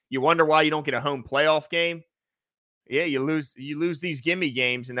chances. You wonder why you don't get a home playoff game. Yeah, you lose these gimme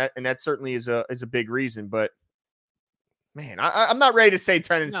games, and that certainly is a big reason. But man, I'm not ready to say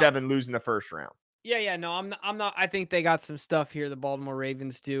 10-7 losing the first round. Yeah, no, I'm not. I think they got some stuff here. The Baltimore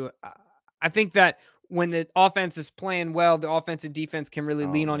Ravens do. I think that when the offense is playing well, the offense and defense can really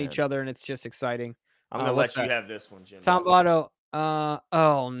lean on each other, and it's just exciting. I'm gonna let you have this one, Jim. Tom Botto.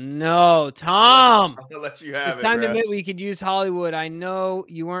 Oh no, Tom. I'm gonna let you have it. It's time to admit we could use Hollywood. I know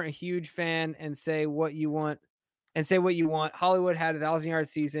you weren't a huge fan and say what you want. Hollywood had 1,000-yard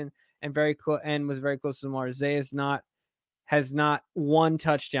season and was very close to Lamar. Zay has not one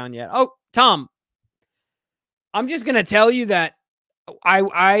touchdown yet. Oh, Tom, I'm just gonna tell you that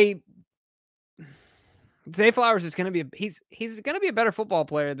Zay Flowers is going to be he's going to be a better football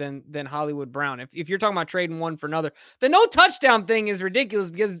player than Hollywood Brown. If you're talking about trading one for another, the no touchdown thing is ridiculous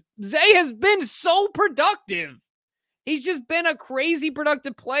because Zay has been so productive. He's just been a crazy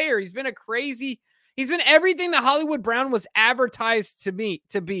productive player. He's been everything that Hollywood Brown was advertised to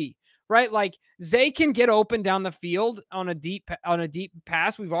be, right? Like Zay can get open down the field on a deep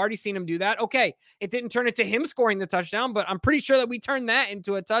pass. We've already seen him do that. Okay. It didn't turn into him scoring the touchdown, but I'm pretty sure that we turned that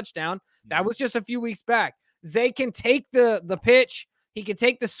into a touchdown. That was just a few weeks back. Zay can take the pitch. He can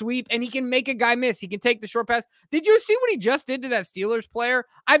take the sweep and he can make a guy miss. He can take the short pass. Did you see what he just did to that Steelers player?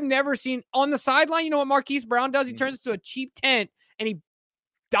 I've never seen on the sideline. You know what Marquise Brown does? He turns into a cheap tent and he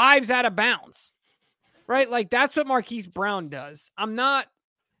dives out of bounds, right? Like that's what Marquise Brown does.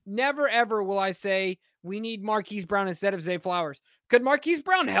 Never, ever will I say we need Marquise Brown instead of Zay Flowers. Could Marquise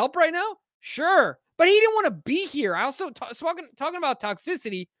Brown help right now? Sure. But he didn't want to be here. I also, talking about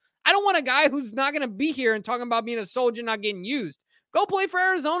toxicity, I don't want a guy who's not going to be here and talking about being a soldier not getting used. Go play for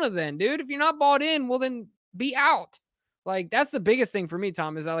Arizona then, dude. If you're not bought in, well, then be out. Like, that's the biggest thing for me,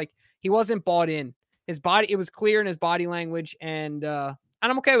 Tom, is that, like, he wasn't bought in. His body, it was clear in his body language, and I'm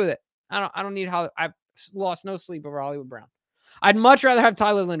okay with it. I don't need how I've lost no sleep over Hollywood Brown. I'd much rather have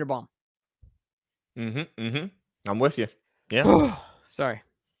Tyler Linderbaum. I'm with you. Yeah. Sorry.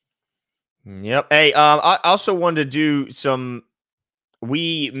 Yep. Hey, I also wanted to do some.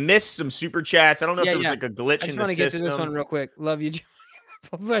 We missed some super chats. I don't know if there was like a glitch I in just the want to get to this one system. real quick. Love you,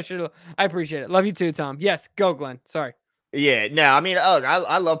 professional. I appreciate it. Love you too, Tom. Yes, go, Glenn. Sorry. Yeah, no, I mean, look,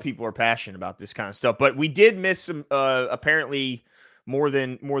 I love people who are passionate about this kind of stuff, but we did miss some apparently more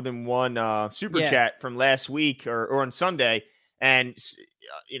than one super Yeah. chat from last week or on Sunday, and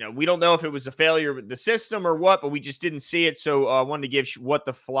we don't know if it was a failure with the system or what, but we just didn't see it. So I wanted to give What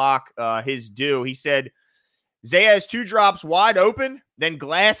the Flock his due. He said Zay has 2 drops wide open, then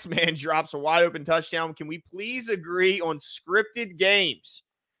Glassman drops a wide open touchdown. Can we please agree on scripted games?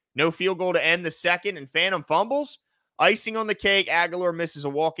 No field goal to end the second and phantom fumbles. Icing on the cake, Aguilar misses a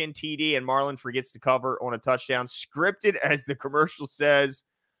walk-in TD and Marlin forgets to cover on a touchdown. Scripted, as the commercial says,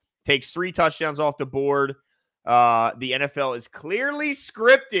 takes 3 touchdowns off the board. The NFL is clearly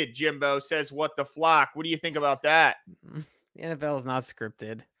scripted, Jimbo, says What the Flock. What do you think about that? The NFL is not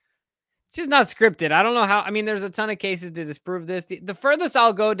scripted. It's just not scripted. I don't know how. I mean, there's a ton of cases to disprove this. The furthest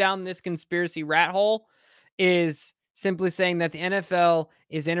I'll go down this conspiracy rat hole is simply saying that the NFL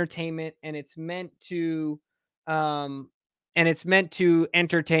is entertainment and it's meant to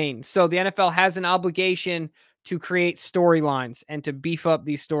entertain. So the NFL has an obligation to create storylines and to beef up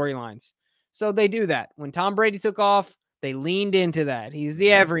these storylines. So they do that. When Tom Brady took off, they leaned into that. He's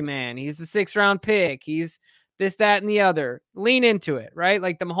the everyman. He's the 6th round pick. He's this, that, and the other. Lean into it, right?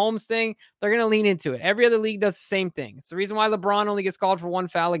 Like the Mahomes thing, they're going to lean into it. Every other league does the same thing. It's the reason why LeBron only gets called for 1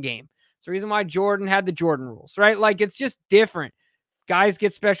 foul a game. It's the reason why Jordan had the Jordan rules, right? Like it's just different. Guys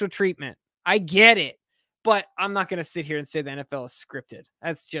get special treatment. I get it, but I'm not going to sit here and say the NFL is scripted.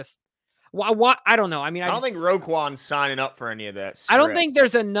 That's just why I don't know. I mean, I don't think Roquan's signing up for any of that script. I don't think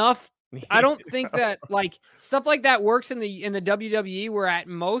there's enough. I don't think that like stuff like that works in the WWE where at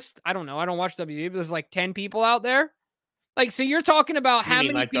most, I don't know. I don't watch WWE, but there's like 10 people out there. Like, so you're talking about how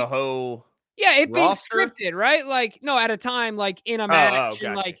many like people, the whole it roster? being scripted, right? Like, no, at a time, like in a match, gotcha.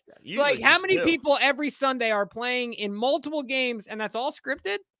 and like Usually how many 2. people every Sunday are playing in multiple games, and that's all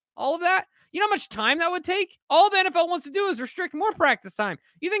scripted. All of that. You know how much time that would take? All the NFL wants to do is restrict more practice time.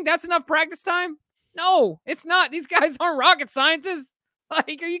 You think that's enough practice time? No, it's not. These guys aren't rocket scientists.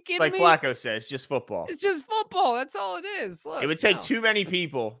 Like, are you kidding like me? Flacco says, just football. It's just football. That's all it is. Look, it would take too many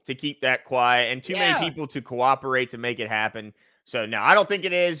people to keep that quiet and too many people to cooperate to make it happen. So, no, I don't think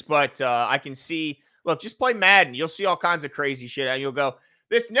it is, but I can see. Look, just play Madden. You'll see all kinds of crazy shit, and you'll go,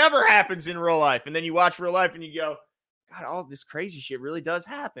 this never happens in real life. And then you watch real life, and you go, God, all this crazy shit really does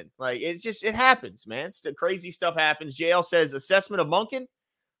happen. Like, it's just, it happens, man. It's the crazy stuff happens. JL says, assessment of Monken.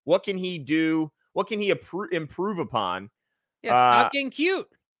 What can he do? What can he improve upon? Yeah, stop getting cute.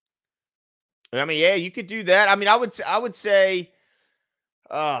 I mean, yeah, you could do that. I mean, I would say,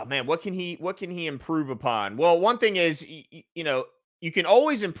 oh man, what can he improve upon? Well, one thing is, you can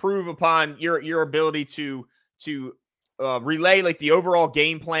always improve upon your ability to relay like the overall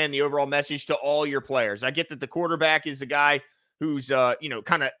game plan, the overall message to all your players. I get that the quarterback is the guy who's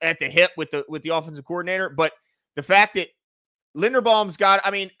kind of at the hip with the offensive coordinator, but the fact that Linderbaum's got,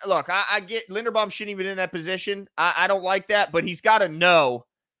 I mean, look, I get Linderbaum shouldn't even in that position. I don't like that, but he's got to know.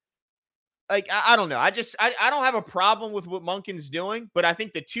 Like, I don't know. I don't have a problem with what Monken's doing, but I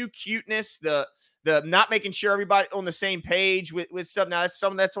think the too cuteness, the not making sure everybody on the same page with stuff. Now, that's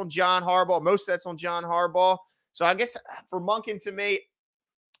some that's on John Harbaugh. Most of that's on John Harbaugh. So I guess for Monken, to me,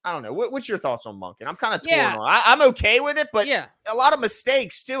 I don't know. What's your thoughts on Monken? I'm kind of torn on. I'm okay with it, but a lot of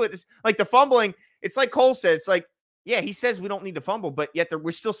mistakes too. It's like the fumbling. It's like Cole said. It's like, yeah, he says we don't need to fumble, but yet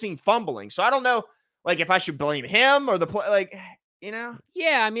we're still seeing fumbling. So I don't know, like, if I should blame him or the play, like,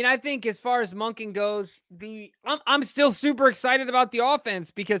 Yeah, I mean, I think as far as Monken goes, I'm still super excited about the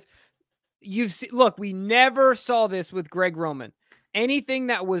offense because look, we never saw this with Greg Roman. Anything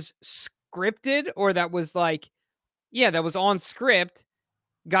that was scripted or that was like, that was on script,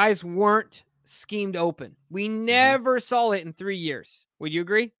 guys weren't schemed open. We never saw it in 3 years. Would you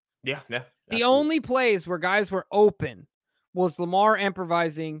agree? Yeah. The only plays where guys were open was Lamar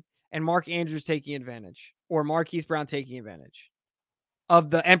improvising and Mark Andrews taking advantage, or Marquise Brown taking advantage of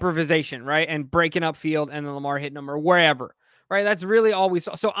the improvisation, right? And breaking up field and then Lamar hitting them or wherever, right? That's really all we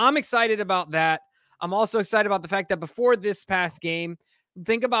saw. So I'm excited about that. I'm also excited about the fact that before this past game,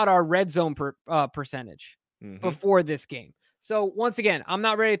 think about our red zone percentage before this game. So once again, I'm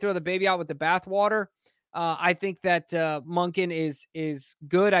not ready to throw the baby out with the bathwater. I think that Monken is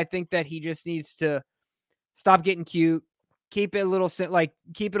good. I think that he just needs to stop getting cute, keep it a little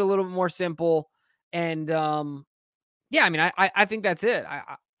keep it a little more simple, and I mean, I think that's it.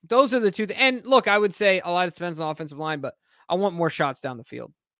 Those are the two. And look, I would say a lot of depends on the offensive line, but I want more shots down the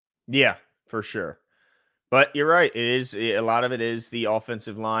field. Yeah, for sure. But you're right. It is a lot of it is the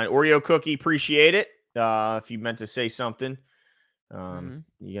offensive line. Oreo Cookie, appreciate it. If you meant to say something, you're going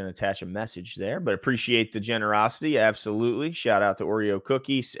to attach a message there, but appreciate the generosity. Absolutely. Shout out to Oreo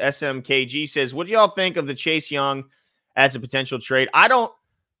Cookies. SMKG says, what do y'all think of the Chase Young as a potential trade?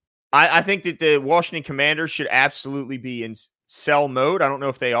 I think that the Washington Commanders should absolutely be in sell mode. I don't know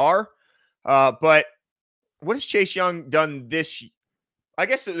if they are, but what has Chase Young done this? I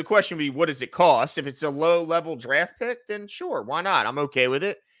guess the question would be, what does it cost? If it's a low-level draft pick, then sure, why not? I'm okay with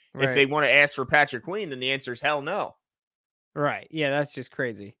it. Right. If they want to ask for Patrick Queen, then the answer is hell no. Right. Yeah, that's just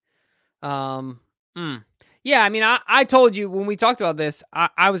crazy. Yeah, I mean, I told you when we talked about this,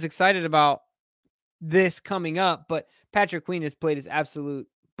 I was excited about this coming up, but Patrick Queen has played his absolute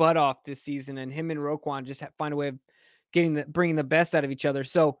butt off this season, and him and Roquan just find a way of bringing the best out of each other.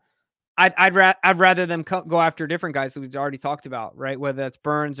 So I'd rather them go after different guys that we've already talked about, right? Whether that's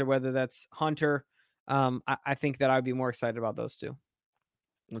Burns or whether that's Hunter. I think that I'd be more excited about those two.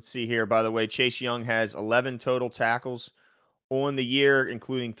 Let's see here. By the way, Chase Young has 11 total tackles on the year,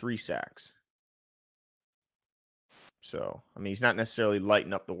 including 3 sacks. So, I mean, he's not necessarily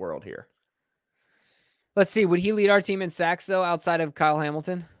lighting up the world here. Let's see. Would he lead our team in sacks, though, outside of Kyle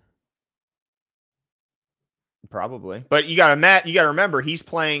Hamilton? Probably. But you got to remember, he's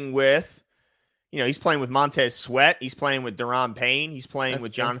playing with Montez Sweat. He's playing with Deron Payne. He's playing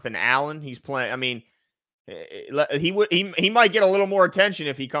with Jonathan Allen. He's playing, I mean, he might get a little more attention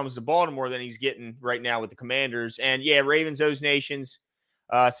if he comes to Baltimore than he's getting right now with the Commanders. And yeah, Ravens O's Nations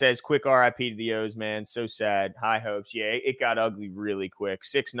says quick RIP to the O's, man. So sad. High hopes. Yeah, it got ugly really quick.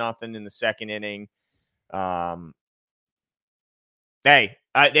 6-0 in the second inning. They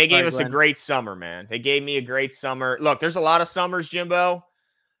gave us a great summer, man. They gave me a great summer. Look, there's a lot of summers, Jimbo.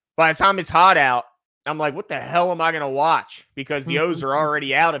 By the time it's hot out, I'm like, what the hell am I going to watch? Because the O's are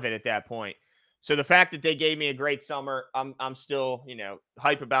already out of it at that point. So the fact that they gave me a great summer, I'm still,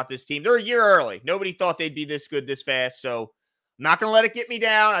 hype about this team. They're a year early. Nobody thought they'd be this good this fast. So I'm not going to let it get me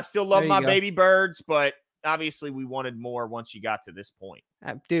down. I still love my baby birds, but obviously we wanted more once you got to this point.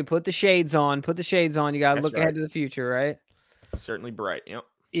 Dude, put the shades on. You got to look ahead to the future, right? Certainly bright. Yep.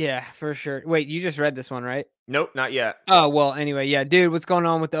 Yeah, for sure. Wait, you just read this one, right? Nope, not yet. Oh, well, anyway, yeah, dude, what's going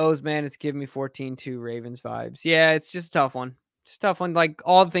on with the O's, man? It's giving me 14-2 Ravens vibes. Yeah, it's just a tough one. It's a tough one. Like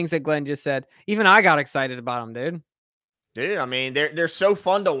all the things that Glenn just said. Even I got excited about them, dude. Dude, I mean, they're so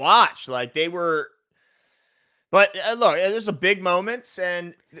fun to watch. Like they were. But look, there's a big moments,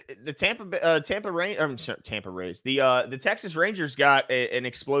 and the Tampa Rays. The Texas Rangers got an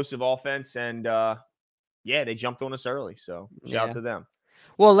explosive offense, and yeah, they jumped on us early. So shout out to them.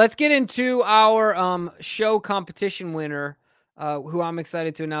 Well, let's get into our show competition winner, who I'm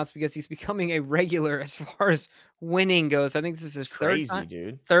excited to announce because he's becoming a regular as far as winning goes. I think this is his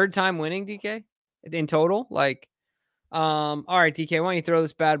third time winning, DK, in total. Like, all right, DK, why don't you throw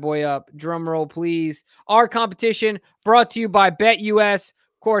this bad boy up? Drum roll, please. Our competition brought to you by BetUS.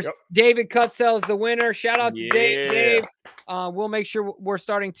 Of course, David Cutzell is the winner. Shout out to Dave. We'll make sure we're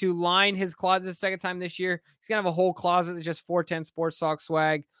starting to line his closet the second time this year. He's going to have a whole closet that's just 410 Sports Talk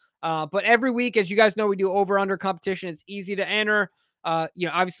swag. But every week, as you guys know, we do over-under competition. It's easy to enter.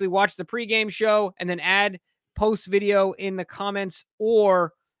 Obviously watch the pregame show and then add post video in the comments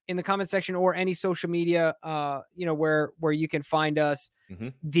or in the comment section or any social media, where you can find us.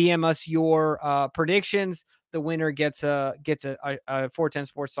 DM us your predictions. The winner gets a 410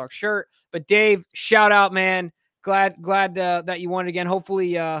 Sports Talk shirt. But Dave, shout out, man. Glad that you won again.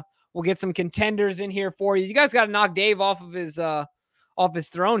 Hopefully we'll get some contenders in here for you. You guys got to knock Dave off of his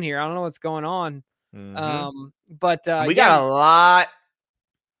throne here. I don't know what's going on. But we got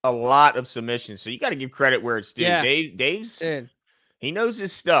a lot of submissions. So you got to give credit where it's due. Yeah. Dave's he knows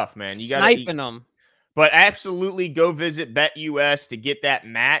his stuff, man. You got sniping them. But absolutely go visit BetUS to get that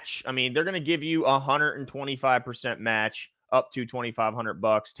match. I mean, they're going to give you 125% match up to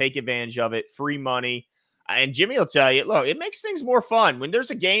 $2,500. Take advantage of it. Free money. And Jimmy will tell you, look, it makes things more fun when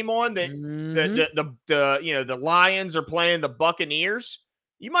there's a game on that the Lions are playing the Buccaneers.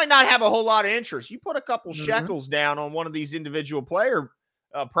 You might not have a whole lot of interest. You put a couple shekels down on one of these individual player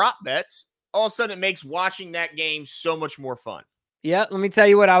prop bets. All of a sudden, it makes watching that game so much more fun. Yeah, let me tell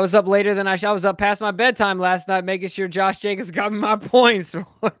you what. I was up later than I was up past my bedtime last night, making sure Josh Jacobs got me my points.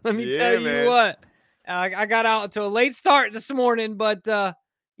 Let me tell you what. I got out to a late start this morning, but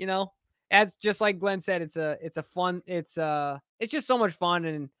as just like Glenn said, it's a fun. It's just so much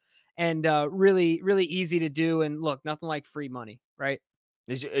fun and really really easy to do. And look, nothing like free money, right?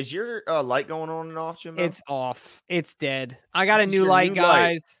 Is your light going on and off, Jimbo? It's off. It's dead. I got a new light,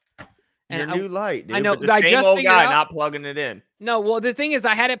 guys. Your new light, dude. I know. But the I same just old figured guy out. not plugging it in. No, well, the thing is,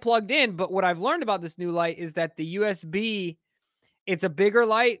 I had it plugged in, but what I've learned about this new light is that the USB, it's a bigger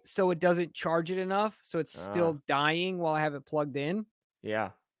light, so it doesn't charge it enough, so it's still dying while I have it plugged in. Yeah.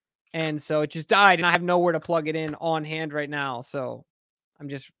 And so it just died, and I have nowhere to plug it in on hand right now, so I'm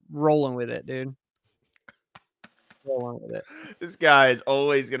just rolling with it, dude. Rolling with it. This guy is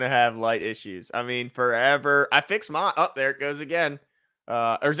always going to have light issues. I mean, forever. I fixed mine. Up there it goes again.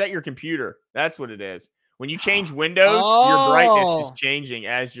 Or is that your computer? That's what it is. When you change windows, your brightness is changing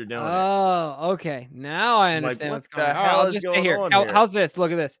as you're doing it. Oh, okay. Now I understand what's going on. All right, I'll just stay here. How's this?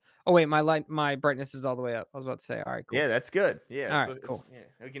 Look at this. Oh wait, my brightness is all the way up. I was about to say. All right, cool. Yeah, that's good. Yeah. All right, cool. Yeah,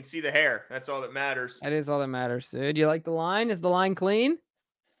 we can see the hair. That's all that matters. That is all that matters, dude. You like the line? Is the line clean?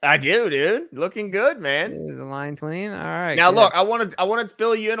 I do, dude. Looking good, man. Is the line clean? All right. Now, look, I wanted to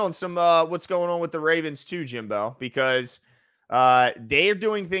fill you in on some what's going on with the Ravens too, Jimbo, because they are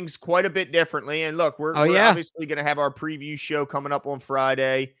doing things quite a bit differently. And look, we're obviously going to have our preview show coming up on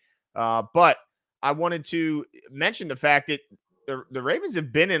Friday, but I wanted to mention the fact that the Ravens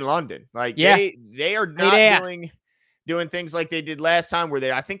have been in London. Like they are not doing things like they did last time,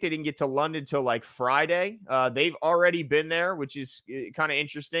 where I think they didn't get to London till like Friday. They've already been there, which is kind of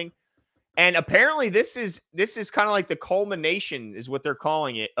interesting. And apparently this is kind of like the culmination, is what they're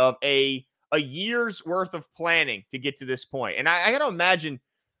calling it, of a year's worth of planning to get to this point. And I got to imagine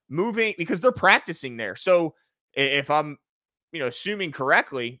moving, because they're practicing there. So if I'm, assuming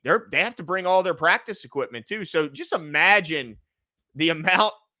correctly, they have to bring all their practice equipment too. So just imagine the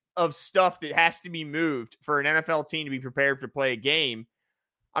amount of stuff that has to be moved for an NFL team to be prepared to play a game.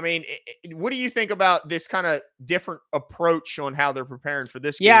 I mean, what do you think about this kind of different approach on how they're preparing for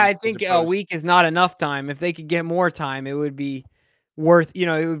this game? Yeah, I think a week is not enough time. If they could get more time, it would be worth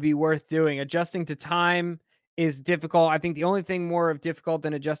doing. Adjusting to time is difficult. I think the only thing more difficult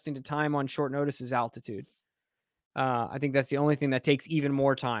than adjusting to time on short notice is altitude. I think that's the only thing that takes even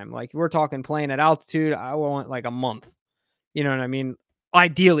more time. Like, we're talking playing at altitude, I want like a month. You know what I mean?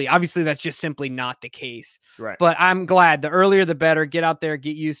 Ideally, obviously that's just simply not the case. Right. But I'm glad. The earlier the better. Get out there,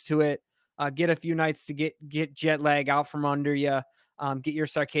 get used to it. Get a few nights to get jet lag out from under you. Get your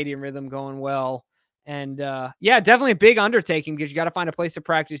circadian rhythm going well. And definitely a big undertaking, because you got to find a place to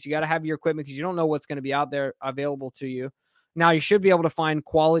practice. You got to have your equipment, because you don't know what's going to be out there available to you. Now, you should be able to find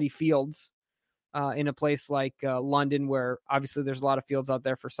quality fields in a place like London, where obviously there's a lot of fields out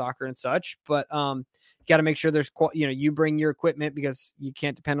there for soccer and such. But you got to make sure there's, you bring your equipment, because you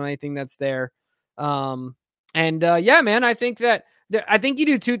can't depend on anything that's there. Man, I think you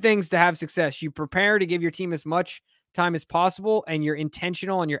do two things to have success. You prepare to give your team as much time as possible, and you're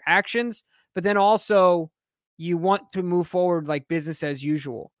intentional in your actions, but then also you want to move forward like business as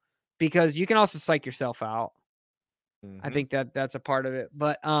usual, because you can also psych yourself out. I think that's a part of it.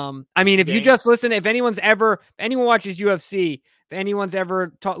 But I mean, if you just listen, if anyone watches UFC, if anyone's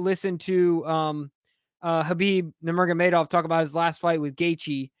ever listened to Habib Nurmagomedov talk about his last fight with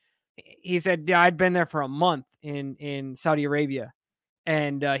Gaethje, he said, yeah, I'd been there for a month in Saudi Arabia,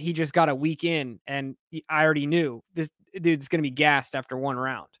 and he just got a week in, and I already knew this dude's going to be gassed after one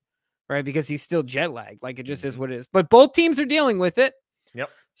round, right? Because he's still jet lagged. Like, it just is what it is. But both teams are dealing with it.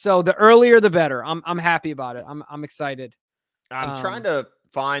 Yep. So the earlier the better. I'm happy about it. I'm excited. I'm trying to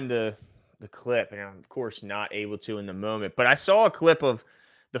find the clip, and I'm of course not able to in the moment, but I saw a clip of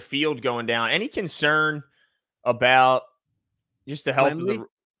the field going down. Any concern about just the health Wembley? of the?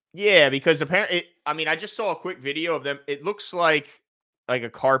 Yeah, because apparently, I just saw a quick video of them. It looks like a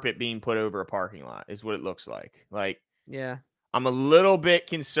carpet being put over a parking lot is what it looks like. Like, yeah, I'm a little bit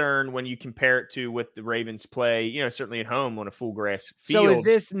concerned when you compare it to what the Ravens play, certainly at home on a full grass field. So is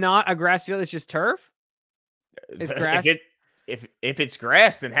this not a grass field? It's just turf? It's grass? If it's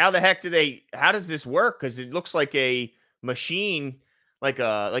grass, then how the heck how does this work? Because it looks like a machine, like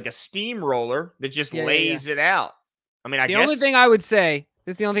a steamroller that just lays it out. I mean, the only thing I would say,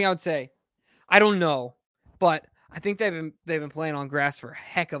 I don't know, but I think they've been playing on grass for a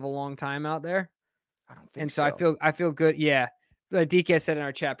heck of a long time out there. I don't think and so. I feel good. Yeah. DK said in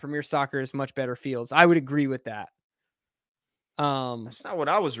our chat, Premier Soccer is much better fields. I would agree with that. That's not what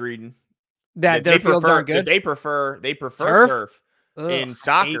I was reading. That their fields aren't good. They prefer turf in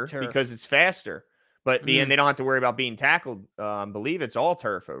soccer turf because it's faster. But they don't have to worry about being tackled. I believe it's all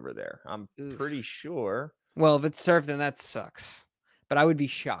turf over there. I'm pretty sure. Well, if it's turf, then that sucks. But I would be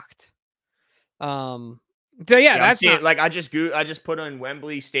shocked. So that's not... like I just put on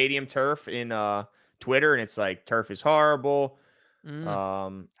Wembley Stadium turf in Twitter, and it's like turf is horrible.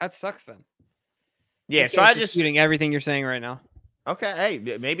 That sucks then. Yeah, so I just shooting everything you're saying right now. Okay,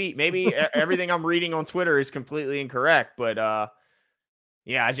 hey, maybe everything I'm reading on Twitter is completely incorrect, but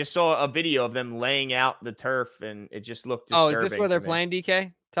Yeah, I just saw a video of them laying out the turf, and it just looked Oh, disturbing. is this where to they're me. playing,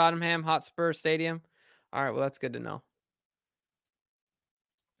 DK? Tottenham Hotspur Stadium? All right, well, that's good to know.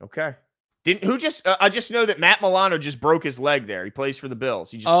 Okay. Who just? I just know that Matt Milano just broke his leg there. He plays for the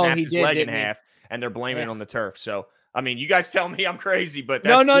Bills. He just Oh, snapped he his did, leg in didn't he? half, and they're blaming it Yeah. on the turf. So, I mean, you guys tell me I'm crazy, but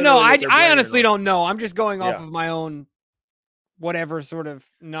No, that's no. literally what they're I blaming it honestly on. don't know. I'm just going off Yeah. of my own whatever sort of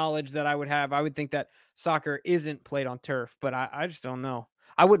knowledge that I would have. I would think that soccer isn't played on turf, but I just don't know.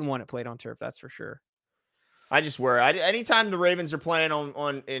 I wouldn't want it played on turf, that's for sure. I just worry. Anytime the Ravens are playing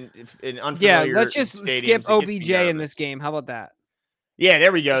in Yeah, unfamiliar let's just skip stadiums, it gets me OBJ in this nervous. game. How about that? Yeah,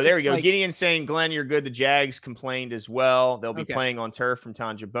 there we go. It's There just we go. like, Gideon saying, Glenn, you're good. The Jags complained as well. They'll be okay. playing on turf from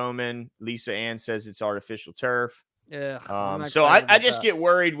Tanja Bowman. Lisa Ann says it's artificial turf. Ugh, I'm not So excited I about just that. get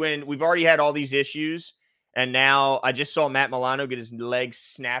worried when we've already had all these issues. And now I just saw Matt Milano get his leg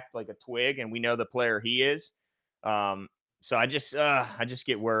snapped like a twig, and we know the player he is. So I just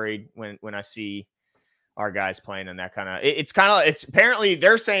get worried when I see our guys playing in that kind of. It's apparently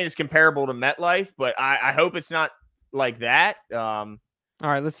they're saying it's comparable to MetLife, but I hope it's not like that. All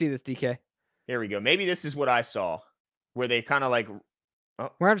right, let's see this, DK. Here we go. Maybe this is what I saw, where they kind of like. We're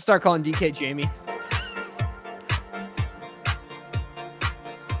going to have to start calling DK Jamie.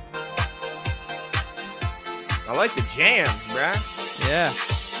 I like the jams, bruh. Yeah.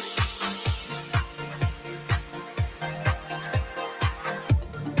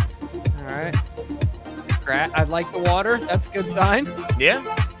 All right. I like the water. That's a good sign. Yeah.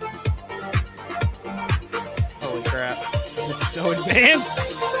 Holy crap. This is so advanced.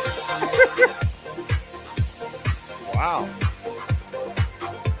 Wow.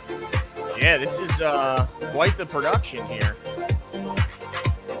 Yeah, this is quite the production here.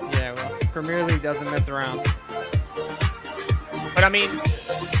 Yeah, well, Premier League doesn't mess around. But I mean,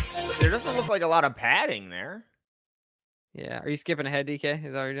 there doesn't look like a lot of padding there. Yeah. Are you skipping ahead, DK?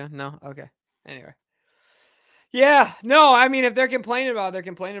 Is that what you're doing? No? Okay. Anyway. Yeah. No, I mean, if they're complaining about it, they're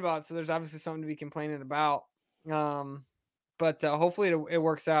complaining about it. So there's obviously something to be complaining about. But hopefully it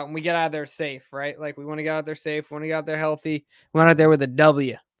works out and we get out of there safe, right? Like we want to get out there safe. We want to get out there healthy. We want out there with a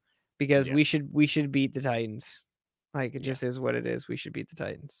W because we should beat the Titans. Like it just is what it is. We should beat the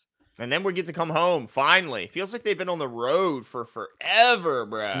Titans. And then we get to come home finally. Feels like they've been on the road for forever,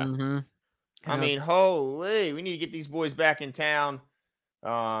 bruh. Mm-hmm. I mean, holy, we need to get these boys back in town. The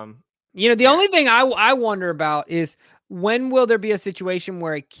only thing I wonder about is when will there be a situation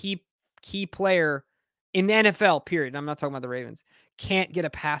where a key player in the NFL, period, I'm not talking about the Ravens, can't get a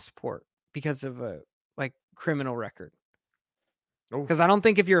passport because of a criminal record. Because I don't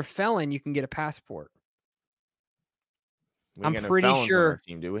think if you're a felon, you can get a passport. I'm pretty sure. On our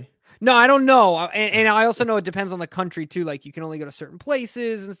team, do we? No, I don't know. And I also know it depends on the country too. Like you can only go to certain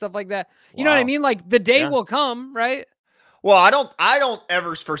places and stuff like that. You know what I mean? Like the day will come, right? Well, I don't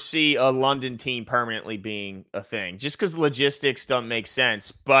ever foresee a London team permanently being a thing just because logistics don't make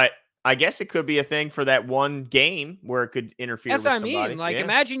sense. But I guess it could be a thing for that one game where it could interfere with somebody. That's what I mean. Like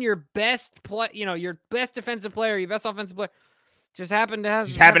imagine your best your best defensive player, your best offensive player just happened to have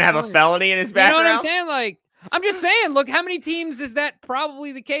a felony in his background. You know what I'm saying? Like I'm just saying, look, how many teams is that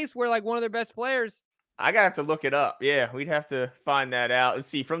probably the case where one of their best players? I got to look it up. Yeah, we'd have to find that out. Let's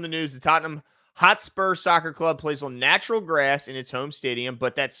see. From the news, the Tottenham Hotspur Soccer Club plays on natural grass in its home stadium,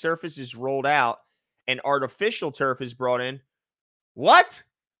 but that surface is rolled out and artificial turf is brought in. What?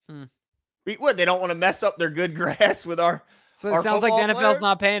 What? They don't want to mess up their good grass with our. So it sounds like the NFL's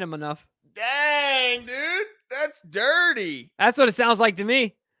not paying them enough. Dang, dude, that's dirty. That's what it sounds like to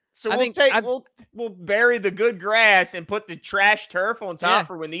me. So we'll bury the good grass and put the trash turf on top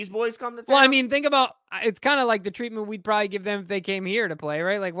for when these boys come to town. Well, I mean, think about it's kind of like the treatment we'd probably give them if they came here to play,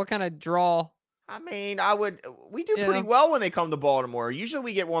 right? Like what kind of draw? I mean, we do pretty well when they come to Baltimore. Usually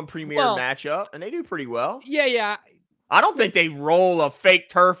we get one premier matchup and they do pretty well. Yeah. I don't think they roll a fake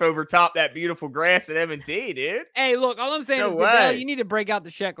turf over top that beautiful grass at M&T, dude. Hey, look, all I'm saying is Goodell, you need to break out the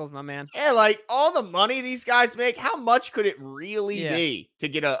shekels, my man. Yeah, like all the money these guys make, how much could it really be to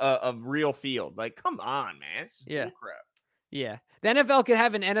get a real field? Like, come on, man. This is bull crap. Yeah. The NFL could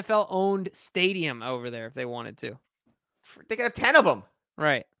have an NFL-owned stadium over there if they wanted to. They could have 10 of them.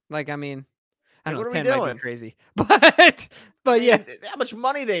 Right. Like, I mean, I don't know, 10 might be crazy. But yeah. How much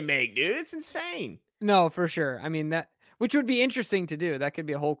money they make, dude. It's insane. No, for sure. I mean, which would be interesting to do. That could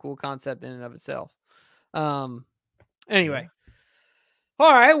be a whole cool concept in and of itself. Anyway.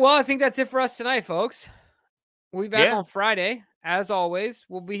 All right. Well, I think that's it for us tonight, folks. We'll be back on Friday. As always,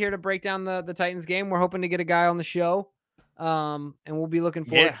 we'll be here to break down the Titans game. We're hoping to get a guy on the show. And we'll be looking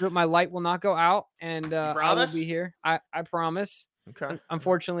forward to it. My light will not go out, and I will be here. I promise. Okay.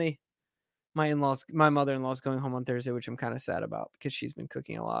 Unfortunately, my mother-in-law's going home on Thursday, which I'm kind of sad about because she's been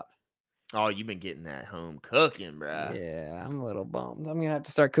cooking a lot. Oh, you've been getting that home cooking, bro. Yeah, I'm a little bummed. I'm gonna have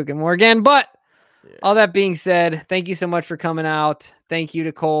to start cooking more again. But all that being said, thank you so much for coming out. Thank you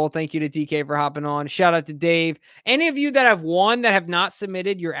to Cole. Thank you to DK for hopping on. Shout out to Dave. Any of you that have won that have not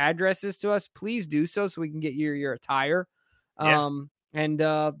submitted your addresses to us, please do so we can get your attire. Yeah. And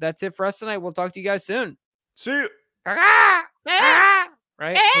that's it for us tonight. We'll talk to you guys soon. See you. Right?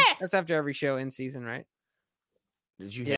 That's after every show in season, right? Did you